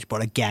talking points.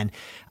 But again,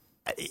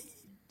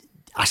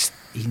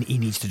 he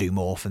needs to do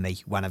more for me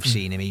when I've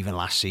seen him, even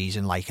last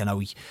season. Like, I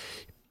know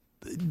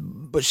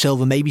but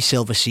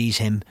Silva sees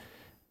him.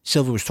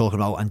 Silva was talking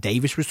about, and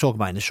Davies was talking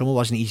about in the summer,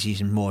 wasn't he? He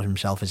sees more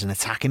himself as an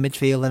attacking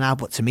midfielder now,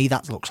 but to me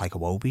that looks like a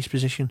Wobie's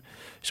position.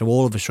 So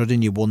all of a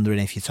sudden you're wondering,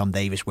 if you're Tom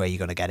Davies, where you're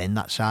going to get in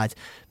that side.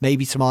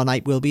 Maybe tomorrow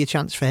night will be a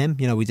chance for him.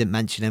 We didn't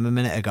mention him a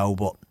minute ago,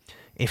 but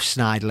if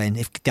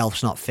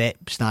Delph's not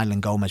fit, Sneijder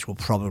and Gomez will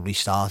probably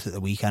start at the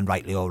weekend,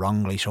 rightly or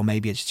wrongly. So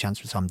maybe it's a chance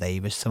for Tom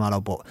Davies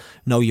tomorrow. But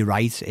no, you're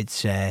right.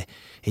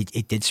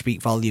 It did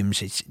speak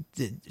volumes.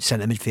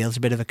 Centre midfield's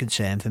a bit of a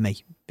concern for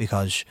me,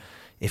 because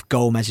if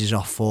Gomez is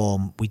off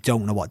form, we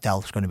don't know what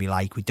Delph's going to be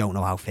like. We don't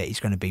know how fit he's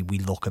going to be. We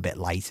look a bit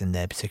light in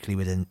there, particularly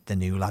with the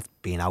new lad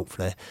being out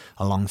for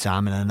a long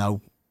time. And I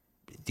know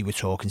they were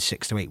talking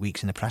 6 to 8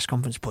 weeks in the press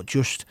conference, but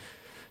just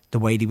the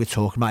way they were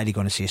talking about it, they're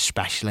going to see a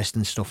specialist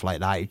and stuff like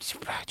that, it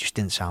just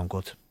didn't sound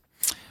good.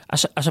 I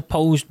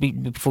suppose,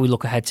 before we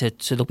look ahead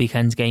to the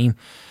weekend's game,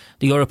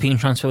 the European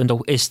transfer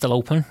window is still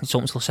open. It's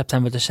open until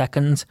September the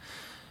 2nd.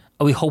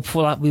 Are we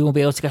hopeful that we will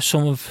be able to get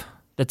some of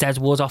the dead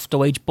wood off the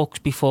wage books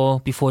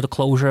before the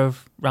closure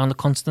around the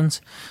continent?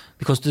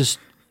 Because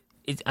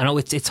I know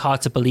it's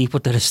hard to believe,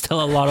 but there is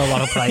still a lot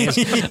of players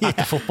at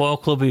the football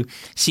club who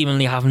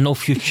seemingly have no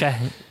future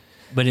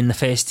within the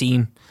first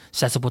team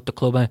set up with the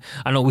club.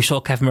 I know we saw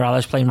Kevin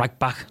Morales playing right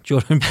back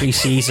during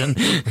pre-season.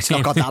 It's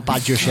not got that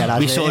bad just yet,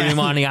 we saw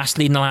Rimani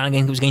Astley in the line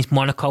again, it was against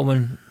Monaco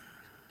and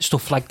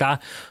stuff like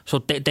that. So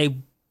they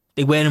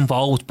were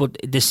involved, but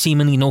there's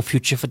seemingly no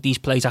future for these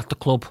players at the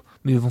club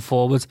moving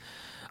forward.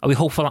 Are we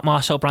hopeful that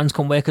Marcel Brands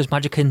can work his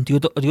magic in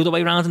the other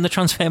way around in the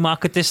transfer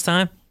market this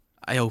time?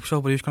 I hope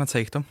so, but who's going to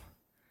take them?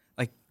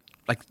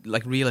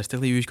 Like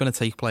realistically, who's going to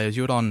take players?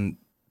 You're on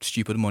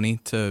stupid money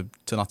to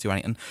not do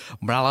anything.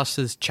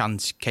 Morales'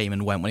 chance came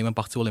and went when he went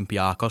back to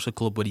Olympiacos, a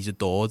club where he's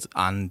adored,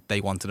 and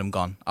they wanted him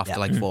gone after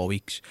 4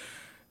 weeks.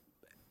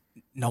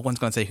 No one's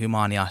going to take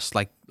Rimani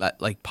Astley.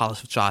 Like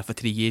Palace have tried for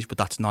 3 years, but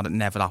it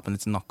never happened.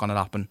 It's not going to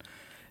happen.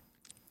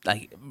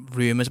 Like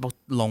rumours about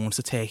loans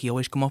to Turkey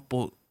always come up,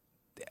 but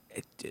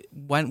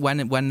when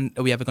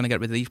are we ever going to get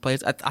rid of these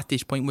players? At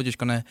this point, we're just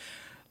going to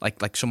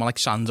like someone like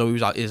Sandro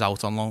who is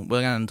out on loan.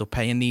 We're going to end up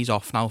paying these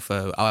off now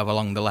for however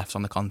long they're left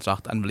on the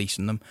contract and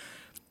releasing them.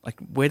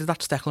 Like, where did that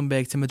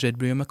Stecklenberg to Madrid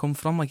rumour come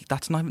from? Like,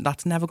 that's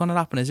never going to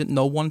happen, is it?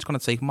 No one's going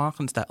to take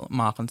Martin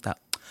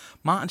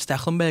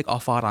Stecklenberg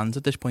off our hands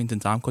at this point in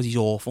time, because he's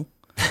awful.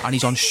 And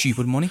he's on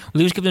stupid money. Well,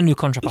 he was given a new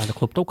contract by the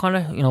club, though, kind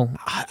of,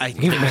 I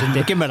give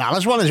him an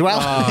Alice one as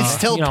well. He's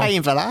still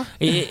paying for that.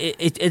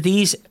 Are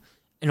these,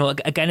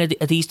 again,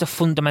 are these the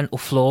fundamental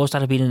flaws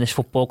that have been in this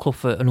football club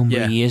for a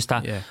number of years,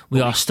 that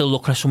we are still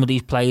looking at some of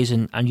these players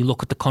and you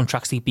look at the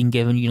contracts they've been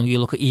given, you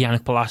look at Yannick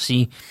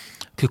Bolasie,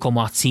 Cuco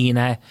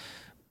Martina,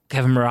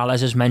 Kevin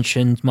Morales as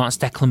mentioned,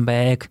 Martin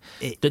Stecklenberg.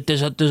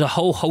 There's a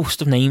whole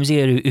host of names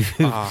here who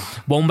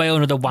one way or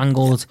another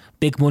wangled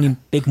big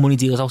money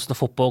deals out of the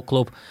football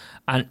club,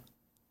 and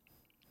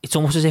it's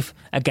almost as if,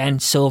 again,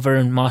 Silva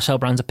and Marcel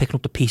Brands are picking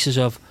up the pieces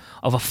of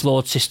a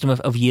flawed system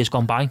of years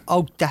gone by.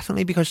 Oh,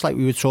 definitely, because like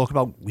we were talking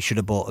about, we should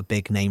have bought a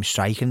big name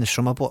striker in the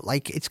summer, but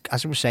like it's,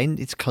 as I was saying,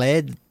 it's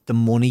clear the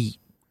money,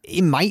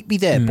 it might be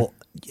there, but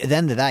at the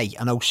end of the day,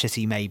 I know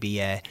City may be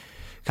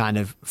kind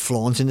of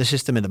flaunting the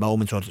system at the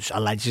moment, or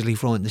allegedly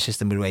flaunting the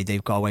system with the way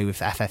they've got away with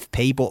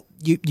FFP. But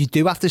you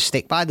do have to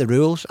stick by the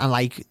rules, and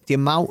like the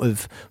amount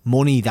of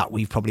money that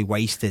we've probably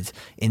wasted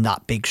in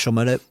that big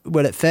summer.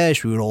 Well, at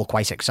first we were all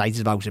quite excited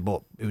about it,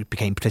 but it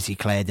became pretty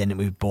clear then that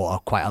we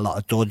bought quite a lot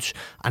of duds.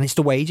 And it's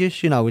the wages,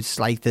 it's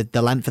like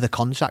the length of the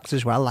contract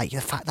as well. Like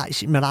the fact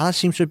that Morales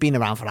seems to have been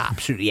around for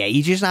absolutely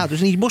ages now,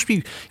 doesn't he? He must be.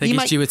 I think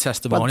he's due a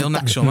testimonial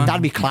next summer.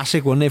 That'd be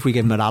classic, wouldn't it, if we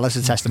give Morales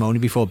a testimony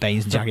before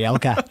Baines and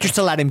Jagielka, just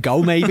to let him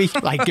go, maybe,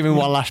 like give him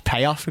one last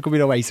payoff. It could be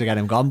the way to get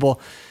him gone, but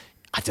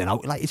I don't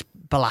know. Like it's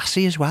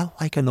Balassi as well,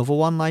 like another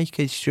one. Like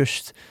it's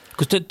just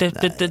because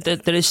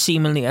there is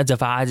seemingly a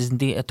divide, isn't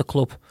there, at the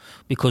club?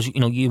 Because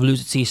you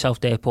alluded to yourself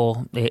there,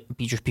 Paul.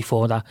 Just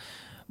before that,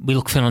 we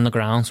look thin on the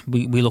ground.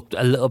 We looked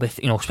a little bit,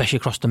 especially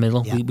across the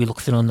middle. Yeah. We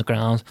look thin on the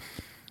ground,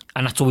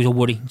 and that's always a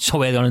worry.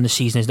 So early on in the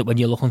season is that when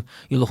you're looking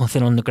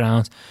thin on the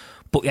ground.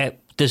 But yeah,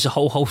 there's a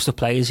whole host of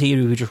players here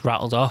who were just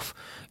rattled off,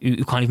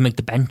 who can't even make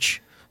the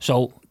bench.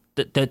 So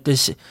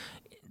there's.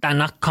 And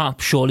that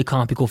surely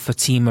can't be good for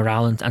team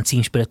morale and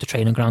team spirit at the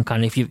training ground,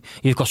 can it? If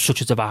you've got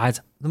such a divide.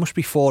 There must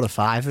be 4 or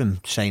 5 of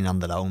them staying on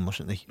their own,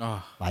 mustn't they?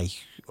 Oh. Like,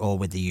 or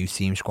with the youth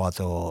team squad,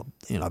 or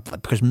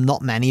because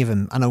not many of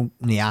them. I know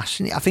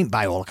Niasse. I think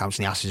by all accounts,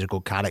 Niasse is a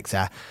good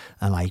character,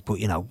 and like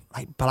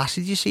Balassi,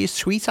 did you see his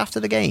tweet after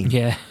the game?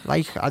 Yeah.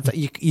 Like,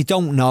 you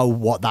don't know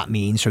what that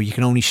means, so you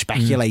can only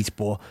speculate.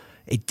 But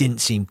it didn't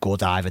seem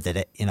good either, did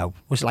it?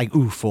 Was it like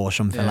oof or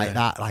something like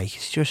that? Like,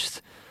 it's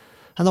just.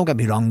 And don't get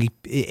me wrong,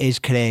 his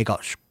career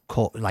got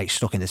caught,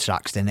 stuck in the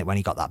tracks, didn't it, when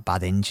he got that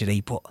bad injury?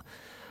 But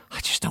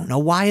I just don't know,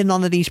 why are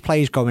none of these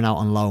players going out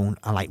on loan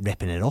and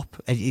ripping it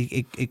up?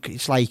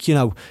 It's like,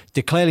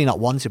 they're clearly not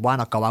wanted. Why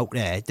not go out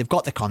there? They've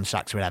got the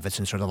contracts with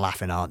Everton, so they're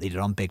laughing, aren't they? They're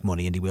on big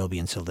money, and they will be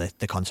until the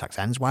contract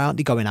ends. Why aren't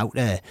they going out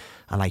there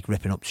and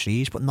ripping up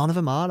trees? But none of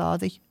them are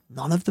they?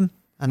 None of them.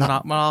 And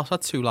Morales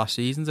had 2 last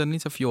seasons, didn't he?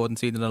 To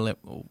Fiorentina and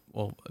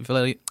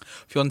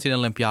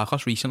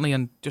Olympiacos recently,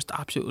 and just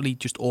absolutely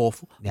just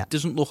awful. Yeah.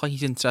 Doesn't look like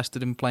he's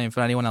interested in playing for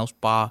anyone else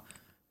bar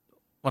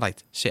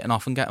sitting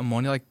off and getting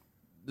money. Like,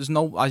 there's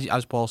no,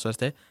 as Paul says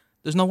there,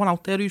 there's no one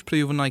out there who's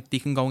proven they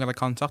can go and get a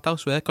contract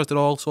elsewhere, because they're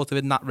all sort of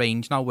in that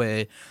range now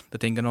where they're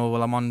thinking,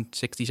 I'm on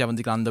 60,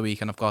 70 grand a week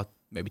and I've got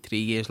maybe 3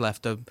 years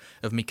left of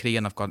my career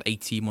and I've got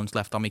 18 months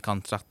left on my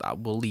contract. I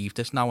will leave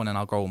this now and then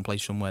I'll go and play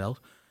somewhere else.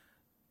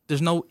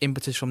 There's no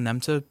impetus from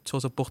them to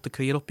sort of buck the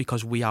career up,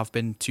 because we have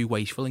been too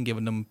wasteful in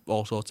giving them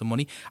all sorts of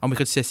money. And we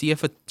could sit here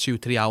for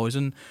 2-3 hours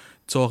and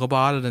talk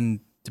about it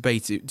and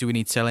debate, do we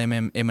need to sell him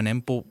and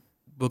him? But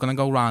we're going to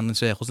go round in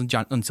circles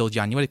until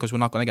January, because we're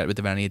not going to get rid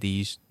of any of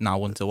these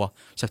now until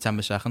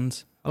September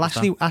 2nd.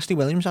 Well, Ashley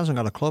Williams hasn't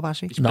got a club, has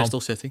he? He's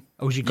Bristol City.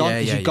 Oh, has he gone?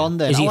 Has he gone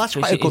there? That's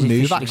quite a good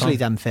move, actually.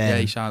 Then yeah,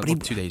 he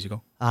signed 2 days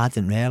ago. I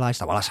didn't realise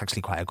that. Well, that's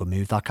actually quite a good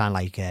move. That kind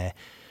of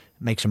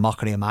makes a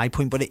mockery of my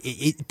point, but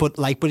but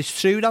it's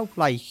true though.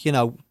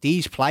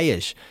 These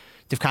players,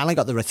 they've kind of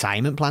got the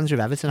retirement plans with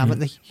Everton, haven't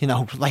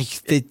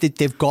they?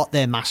 They've got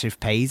their massive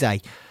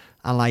payday,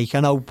 and I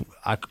know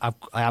I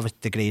have a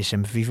degree of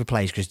sympathy for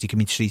players, because they can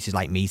be treated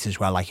like meat as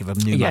well. Like, if a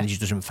new manager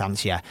doesn't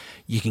fancy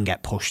you can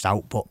get pushed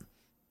out. But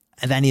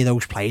have any of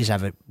those players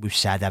ever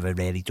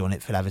really done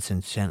it for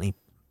Everton? Certainly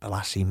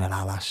Balassi,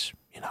 Morales,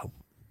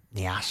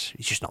 Niasse,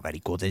 he's just not very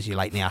good, is he?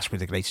 Like Niasse, with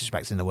the greatest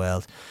respect in the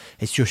world.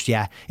 It's just,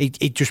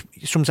 it just,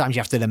 sometimes you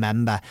have to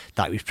remember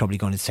that it was probably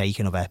going to take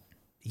another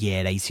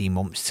year, 18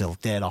 months till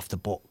they're off the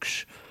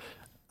books.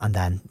 And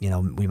then,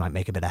 we might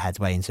make a bit of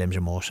headway in terms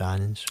of more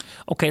signings.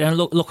 Okay, then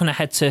looking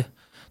ahead to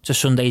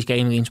Sunday's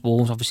game against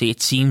Wolves, obviously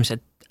it seems a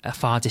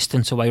far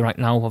distance away right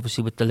now,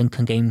 obviously with the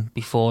Lincoln game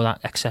before that,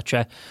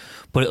 etc.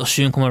 But it'll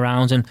soon come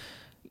around. And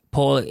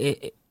Paul,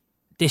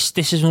 this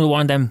is another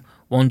one of them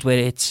ones where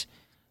it's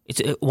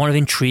one of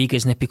intrigue,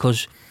 isn't it?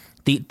 Because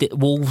the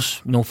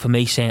Wolves, for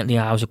me, certainly,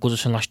 I was at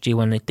Goodison last year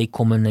when they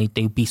come and they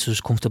beat us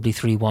comfortably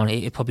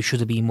 3-1. It probably should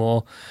have been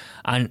more.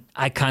 And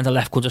I kind of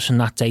left Goodison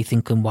that day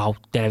thinking, wow,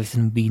 they're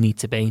everything we need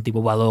to be. They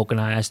were well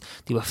organised,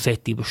 they were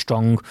fit, they were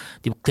strong,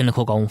 they were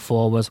clinical going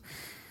forward.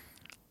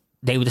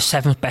 They were the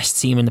 7th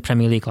best team in the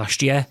Premier League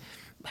last year.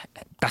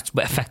 That's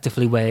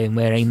effectively where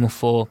we're aiming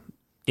for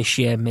this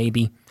year,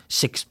 maybe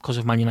 6th because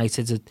of Man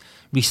United's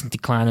recent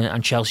decline,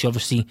 and Chelsea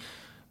obviously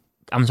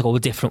having to go a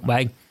different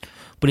way.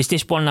 But is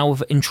this one now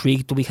of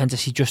intrigue the weekend to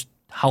see just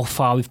how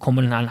far we've come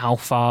and how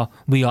far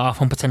we are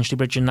from potentially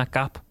bridging that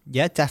gap?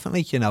 Yeah,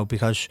 definitely,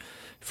 because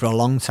for a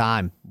long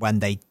time, when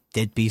they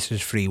did beat us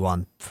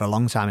 3-1, for a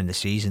long time in the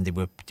season, they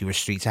were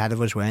streets ahead of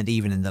us, weren't they,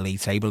 even in the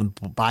league table.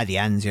 And by the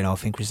end, I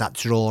think it was that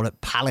draw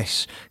at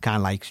Palace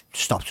kind of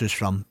stopped us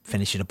from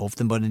finishing above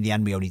them. But in the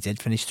end, we only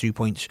did finish 2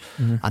 points.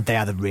 Mm-hmm. And they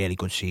had a really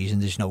good season,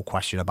 there's no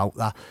question about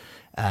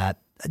that.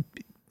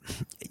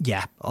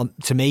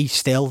 To me,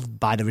 still,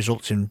 by the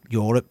results in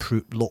Europe,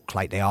 look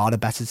like they are a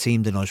better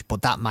team than us,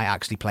 but that might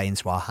actually play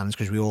into our hands,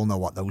 because we all know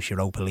what those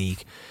Europa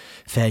League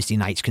Thursday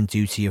nights can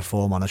do to your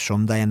form on a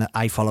Sunday. And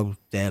I follow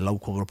their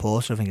local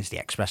reporter, I think it's the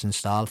Express and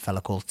Star, a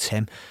fella called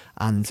Tim,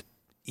 and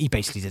he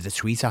basically did a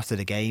tweet after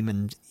the game,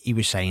 and he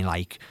was saying,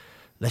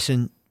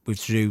 listen, we've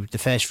through the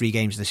first 3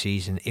 games of the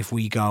season. If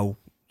we go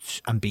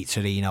and beat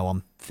Torino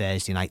on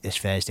Thursday night, this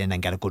Thursday, and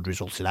then get a good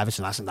result at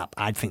Everton,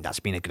 I think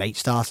that's been a great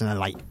start. And then,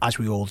 like, as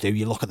we all do,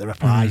 you look at the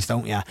replies,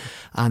 don't you?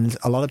 And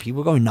a lot of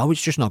people are going, no,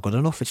 it's just not good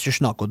enough. It's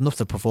just not good enough.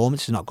 The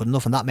performance is not good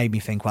enough. And that made me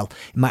think, well,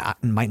 it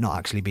might not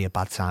actually be a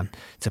bad time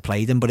to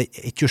play them. But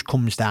it just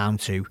comes down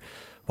to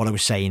what I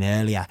was saying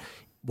earlier.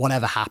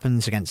 Whatever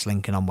happens against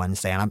Lincoln on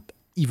Wednesday, and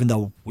even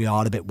though we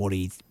are a bit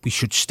worried, we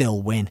should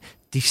still win.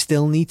 They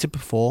still need to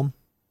perform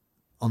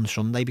on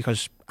Sunday,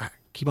 because I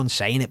keep on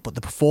saying it, but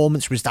the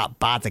performance was that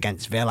bad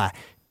against Villa.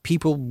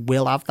 People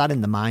will have that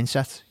in the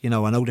mindset. You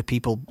know, I know the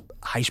people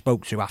I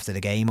spoke to after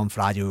the game on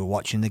Friday who were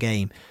watching the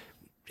game,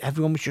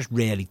 everyone was just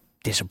really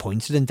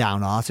disappointed and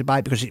downhearted by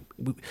it, because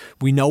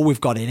we know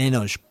we've got it in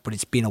us, but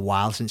it's been a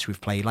while since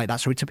we've played like that.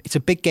 So it's a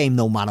big game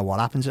no matter what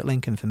happens at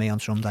Lincoln for me on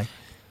Sunday.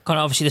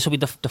 Obviously, this will be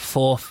the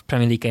 4th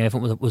Premier League game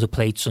everyone was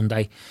played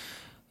Sunday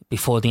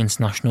before the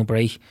international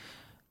break.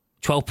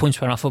 12 points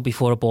were offered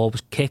before a ball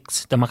was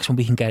kicked. The maximum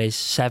we can get is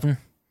 7.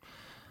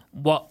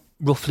 What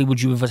roughly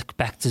would you have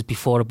expected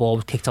before a ball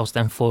was kicked out of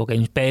them 4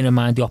 games, bearing in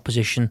mind the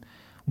opposition,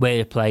 where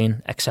you're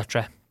playing,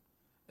 etc.?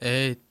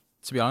 To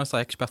be honest,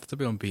 I expected to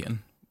be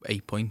unbeaten.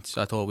 8 points.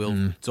 I thought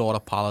we'll draw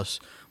at Palace,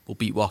 we'll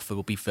beat Watford,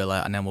 we'll beat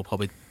Villa, and then we'll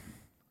probably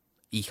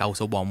eke out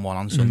a 1-1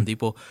 on Sunday.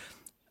 But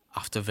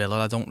after Villa,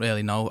 I don't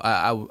really know.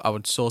 I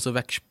would sort of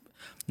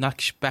not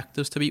expect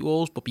us to beat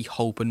Wolves, but be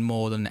hoping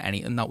more than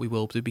anything that we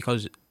will do,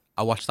 because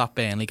I watched that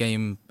Burnley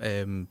game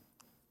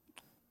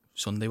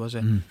Sunday, was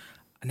it?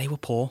 And they were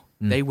poor.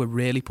 They were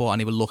really poor, and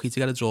they were lucky to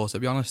get a draw, to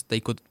be honest.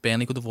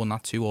 Burnley could have won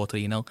that 2 or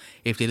 3-0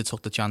 if they'd have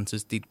took the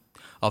chances.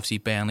 Obviously,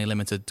 Burnley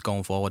limited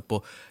going forward,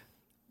 but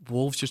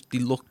Wolves they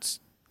looked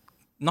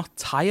not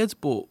tired,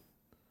 but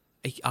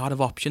out of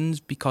options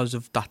because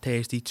of that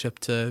Thursday trip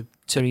to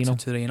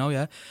Torino,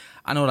 yeah.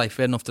 I know, like,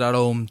 fair enough, they're at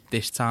home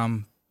this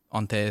time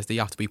on Thursday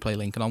after we play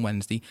Lincoln on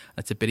Wednesday.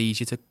 It's a bit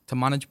easier to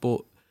manage,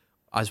 but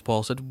as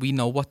Paul said, we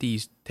know what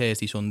these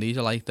Thursday Sundays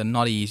are like. They're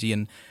not easy,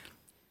 and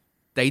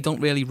they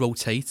don't really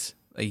rotate.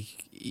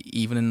 Like,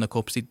 even in the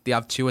cups, they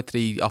have 2 or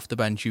 3 off the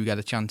bench who get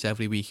a chance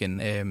every week,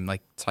 and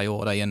like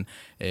Traore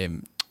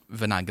and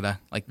Vinagre.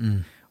 Like,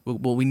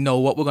 well, we know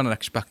what we're going to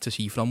expect to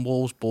see from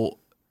Wolves, but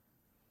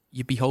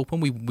you'd be hoping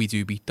we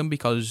do beat them,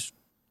 because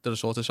they're the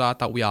sort of side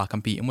that we are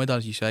competing with,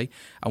 as you say,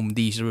 and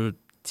these are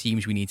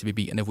teams we need to be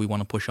beating if we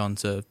want to push on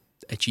to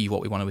achieve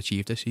what we want to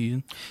achieve this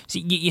season. See,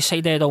 you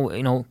say there, though,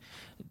 you know,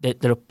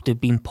 they've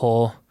been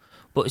poor,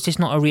 but is this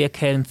not a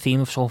reoccurring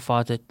theme of so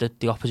far that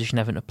the opposition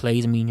haven't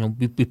played? I mean, you know,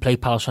 we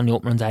played Palace on the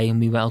opening day and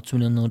we went out to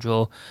 1-0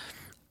 draw,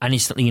 and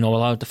instantly, you know, a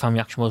lot of the fan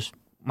reaction was,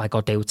 my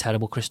God, they were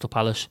terrible, Crystal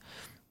Palace.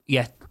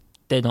 Yet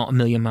they're not a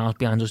million miles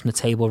behind us in the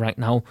table right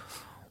now.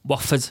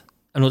 Watford,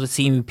 another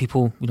team who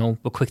people, you know,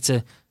 were quick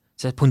to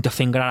point their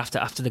finger at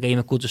after the game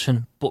at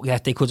Goodison, but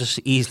yet they could have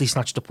easily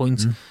snatched the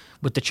points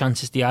with the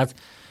chances they had.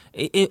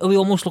 Are we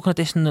almost looking at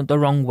this in the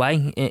wrong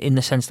way, in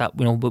the sense that,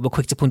 you know, we're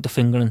quick to point the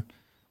finger and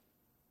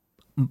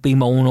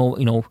bemoan, or,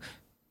 you know,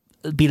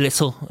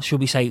 belittle, should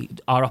we say,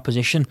 our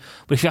opposition?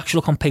 But if you actually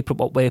look on paper at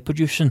what we're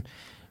producing,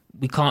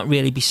 we can't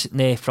really be sitting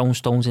there throwing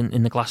stones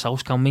in the glass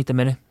house, can we, at the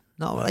minute?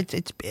 No, I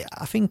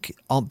think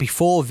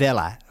before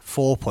Villa,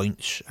 4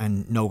 points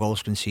and no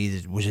goals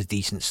conceded was a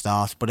decent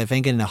start. But I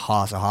think in the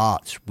heart of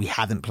hearts, we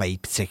hadn't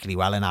played particularly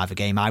well in either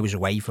game. I was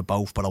away for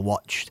both, but I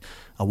watched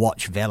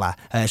Villa.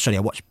 I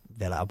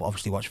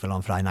obviously watched Villa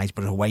on Friday night,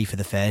 but I was away for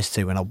the first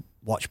 2, and I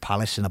watched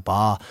Palace in a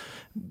bar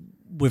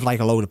with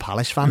like a load of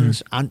Palace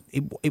fans, and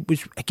it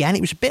was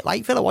a bit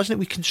like Villa, wasn't it?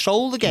 We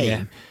controlled the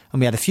game, and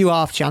we had a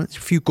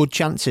few good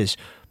chances,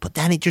 but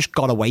then it just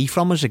got away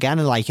from us again,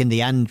 and like in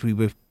the end,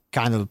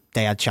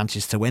 they had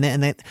chances to win it,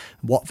 and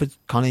Watford,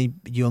 Connie,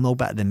 you'll know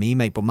better than me,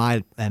 mate, but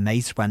my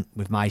mate went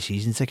with my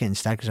season ticket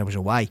instead because I was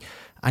away,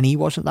 and he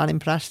wasn't that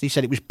impressed. He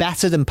said it was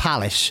better than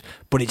Palace,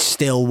 but it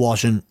still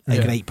wasn't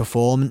a great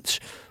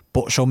performance.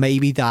 But so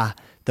maybe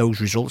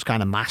those results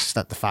kind of masked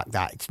at the fact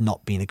that it's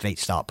not been a great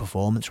start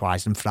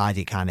performance-wise, and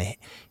Friday kind of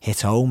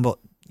hit home. But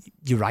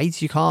you're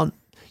right, you can't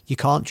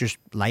just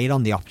lay it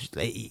on the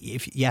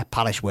opposite.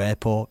 Palace were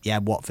poor,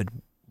 Watford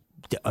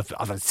have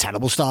had a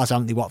terrible start,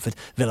 haven't they? Watford,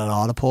 Villa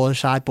are a poor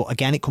side, but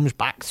again, it comes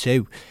back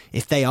to,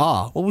 if they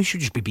are, well, we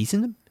should just be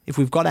beating them. If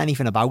we've got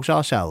anything about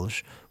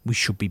ourselves, we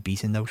should be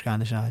beating those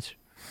kind of sides.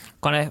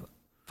 Kind of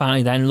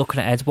finally, then looking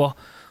ahead,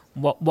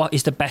 what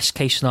is the best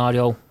case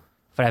scenario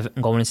for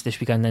Everton going into this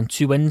weekend? Then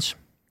 2 wins.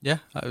 Yeah,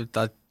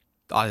 that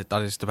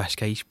is the best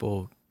case,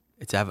 but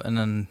it's Everton,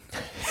 and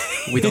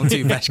we don't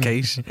do best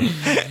case.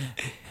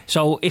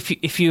 So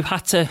if you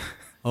had to.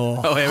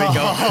 Oh, here we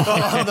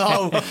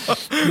go.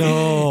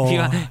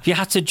 No. If you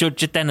had to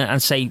judge it then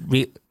and say,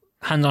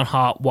 hand on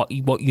heart, what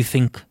you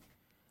think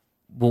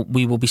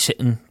we will be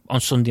sitting on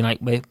Sunday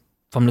night with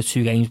from the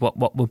 2 games,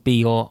 what would be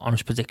your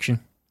honest prediction?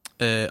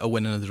 A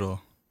win and a draw.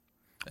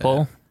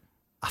 Paul?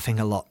 I think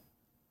a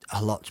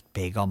lot's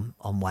big on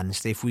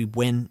Wednesday. If we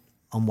win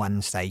on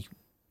Wednesday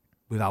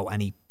without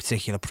any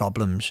particular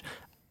problems,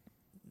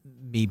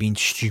 me being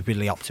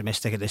stupidly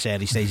optimistic at this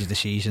early stage of the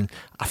season,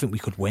 I think we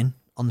could win.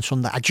 on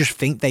Sunday. I just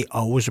think they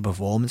owe us a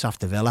performance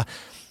after Villa.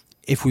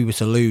 If we were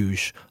to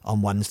lose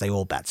on Wednesday,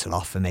 all bets are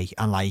off for me.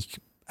 And like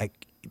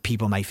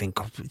people may think,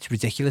 oh, it's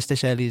ridiculous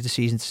this early in the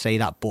season to say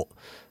that, but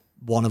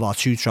one of our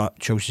two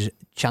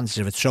chances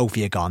of a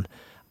trophy are gone,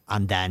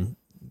 and then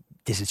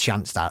there's a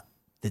chance that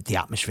the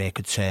atmosphere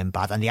could turn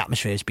bad, and the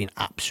atmosphere has been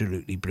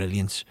absolutely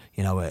brilliant,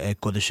 you know,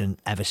 at Goodison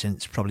ever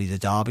since probably the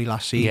derby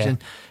last season.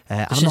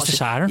 Since the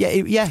siren,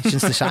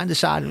 since the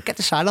siren, get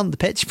the siren on the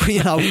pitch, but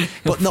you know,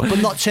 but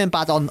not turn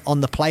bad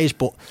on the players.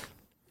 But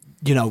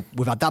you know,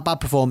 we've had that bad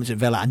performance at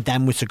Villa, and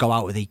then we're to go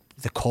out with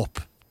the cup.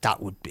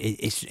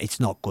 It's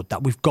not good.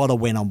 That we've got to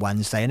win on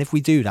Wednesday, and if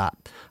we do that,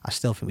 I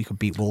still think we could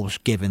beat Wolves,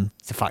 given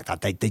the fact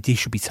that they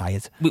should be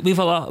tired. We've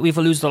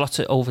alluded a lot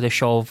over the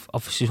show of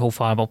obviously so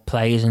far about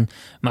players and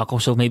Malcolm,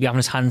 so maybe having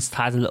his hands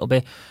tied a little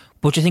bit.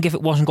 But do you think if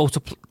it wasn't go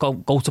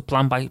to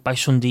plan by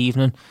Sunday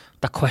evening,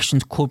 that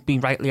questions could be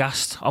rightly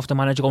asked of the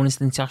manager going into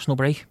the international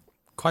break?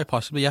 Quite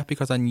possibly, yeah,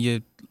 because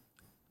then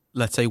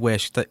let's say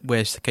worst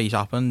case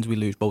happens, we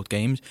lose both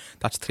games.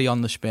 That's 3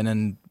 on the spin,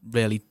 and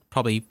really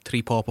probably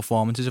 3 poor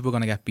performances if we're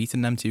going to get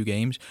beaten them 2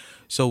 games.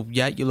 So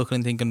yeah, you're looking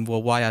and thinking,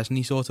 well, why hasn't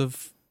he sort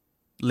of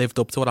lived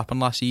up to what happened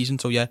last season?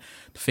 So yeah,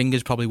 the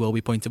fingers probably will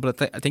be pointed, but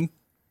I think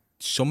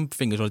some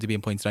fingers are already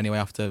being pointed anyway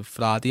after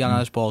Friday. And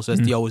as Paul says,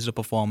 the always a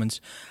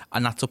performance,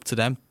 and that's up to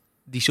them.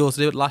 They sort of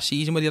did it last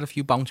season where they had a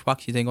few bounce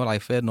backs. You think, all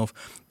right, fair enough,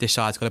 this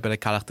side's got a bit of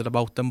character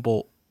about them,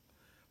 but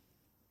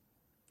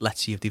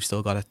let's see if they've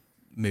still got it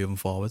moving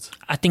forward.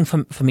 I think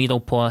for me though,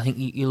 Paul, I think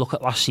you look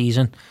at last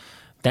season,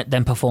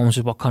 then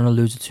performances, what Conor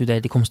alluded to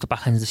there, they comes to the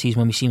back end of the season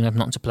when we seem to have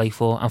nothing to play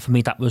for, and for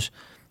me that was,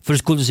 for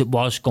as good as it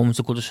was going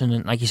to Goodison,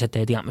 and like you said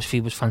there, the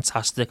atmosphere was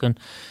fantastic, and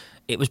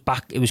it was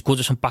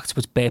Goodison back to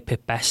its bare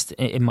pit best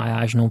in my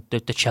eyes. You know, the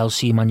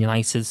Chelsea, Man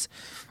United,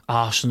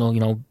 Arsenal, you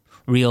know,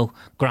 real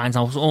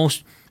grindhouse,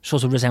 almost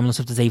sort of resemblance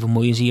of the David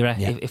Moyes era,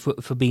 if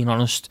we're being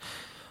honest.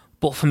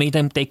 But for me,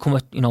 they come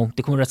at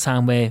a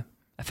time where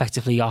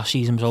effectively our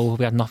season was over,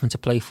 we had nothing to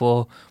play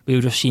for, we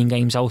were just seeing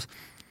games out.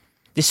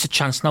 This is a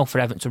chance now for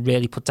Everton to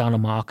really put down a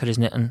marker,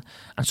 isn't it? And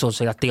sort of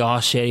say that they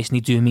are serious and they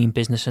do mean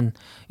business, and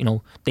you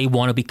know they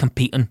want to be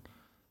competing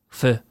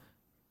for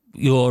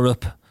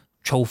Europe,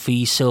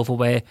 trophies,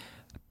 silverware,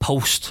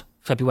 post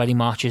February,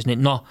 March, isn't it?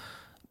 Not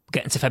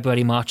getting to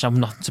February, March and have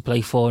nothing to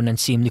play for and then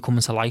seeing them coming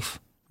to life.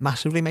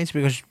 Massively, mate,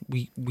 because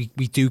we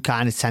do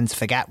kind of tend to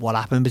forget what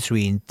happened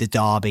between the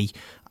derby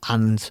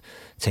and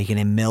taking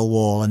in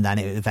Millwall, and then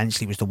it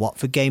eventually was the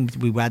Watford game.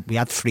 We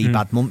had 3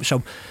 bad months,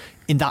 so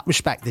in that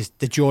respect,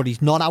 the jury's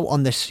not out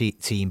on this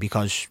team,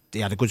 because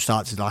they had a good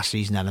start to the last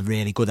season and a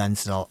really good end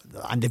to the,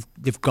 and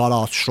they've got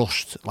our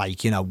trust.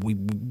 Like, you know, we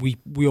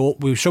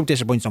were so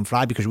disappointed on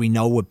Friday because we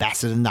know we're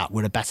better than that.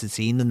 We're a better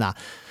team than that.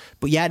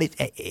 But yeah,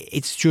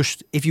 it's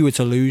just, if you were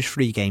to lose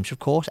 3 games, of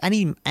course,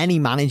 any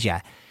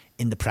manager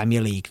in the Premier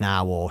League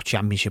now or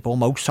Championship or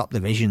most top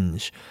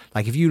divisions,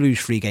 like if you lose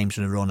 3 games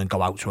in a run and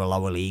go out to a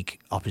lower league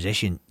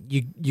opposition,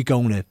 you're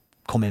going to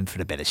come in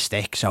for a bit of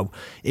stick. So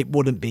it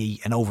wouldn't be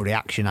an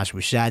overreaction, as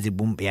we said. It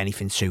wouldn't be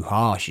anything too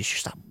harsh. It's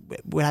just that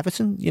we're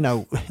Everton, you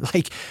know,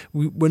 like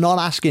we're not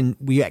asking.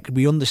 We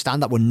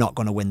understand that we're not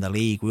going to win the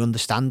league. We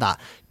understand that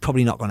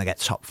probably not going to get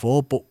top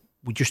 4, but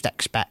we do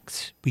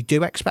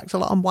expect a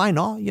lot. And why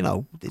not? You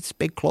know, it's a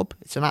big club.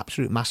 It's an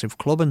absolute massive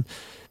club, and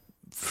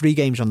 3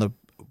 games on the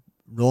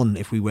run,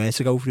 if we were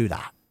to go through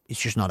that,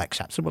 it's just not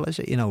acceptable, is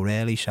it? You know,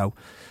 really. So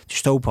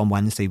just hope on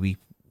Wednesday we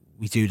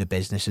do the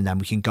business, and then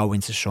we can go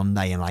into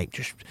Sunday and like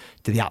just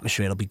the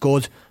atmosphere will be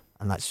good,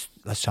 and let's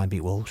try and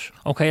beat Wolves.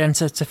 Okay, then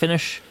to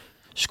finish,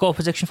 score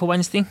prediction for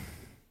Wednesday?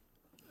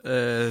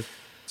 2-1.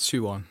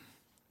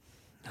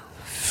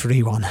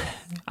 3-1.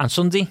 And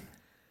Sunday?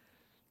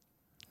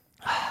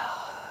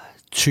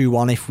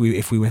 2-1 if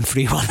we win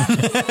 3-1.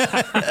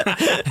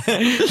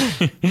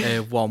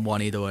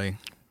 1-1 either way.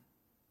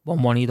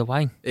 1-1 either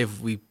way. If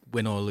we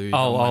win or lose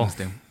on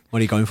Wednesday. What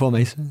are you going for,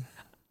 Mason?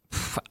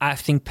 I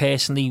think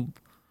personally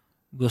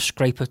we'll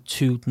scrape a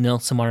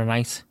 2-0 tomorrow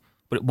night,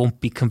 but it won't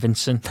be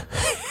convincing.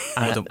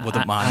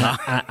 Wouldn't mind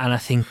that. And I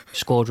think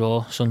score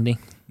draw Sunday.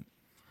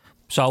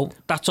 So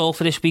that's all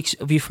for this week's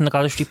View from the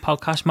Gwladys Street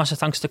podcast. Massive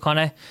thanks to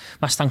Connor.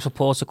 Massive thanks for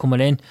Paul for coming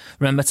in.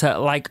 Remember to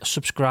like,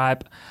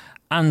 subscribe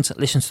and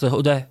listen to the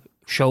other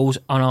shows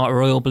on our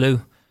Royal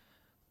Blue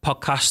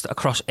podcast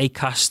across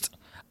Acast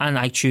and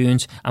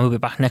iTunes, and we'll be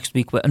back next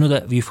week with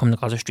another View from the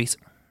Gwladys Street.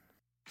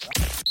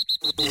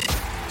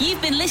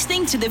 You've been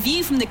listening to the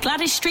View from the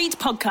Gwladys Street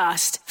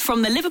podcast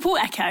from the Liverpool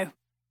Echo.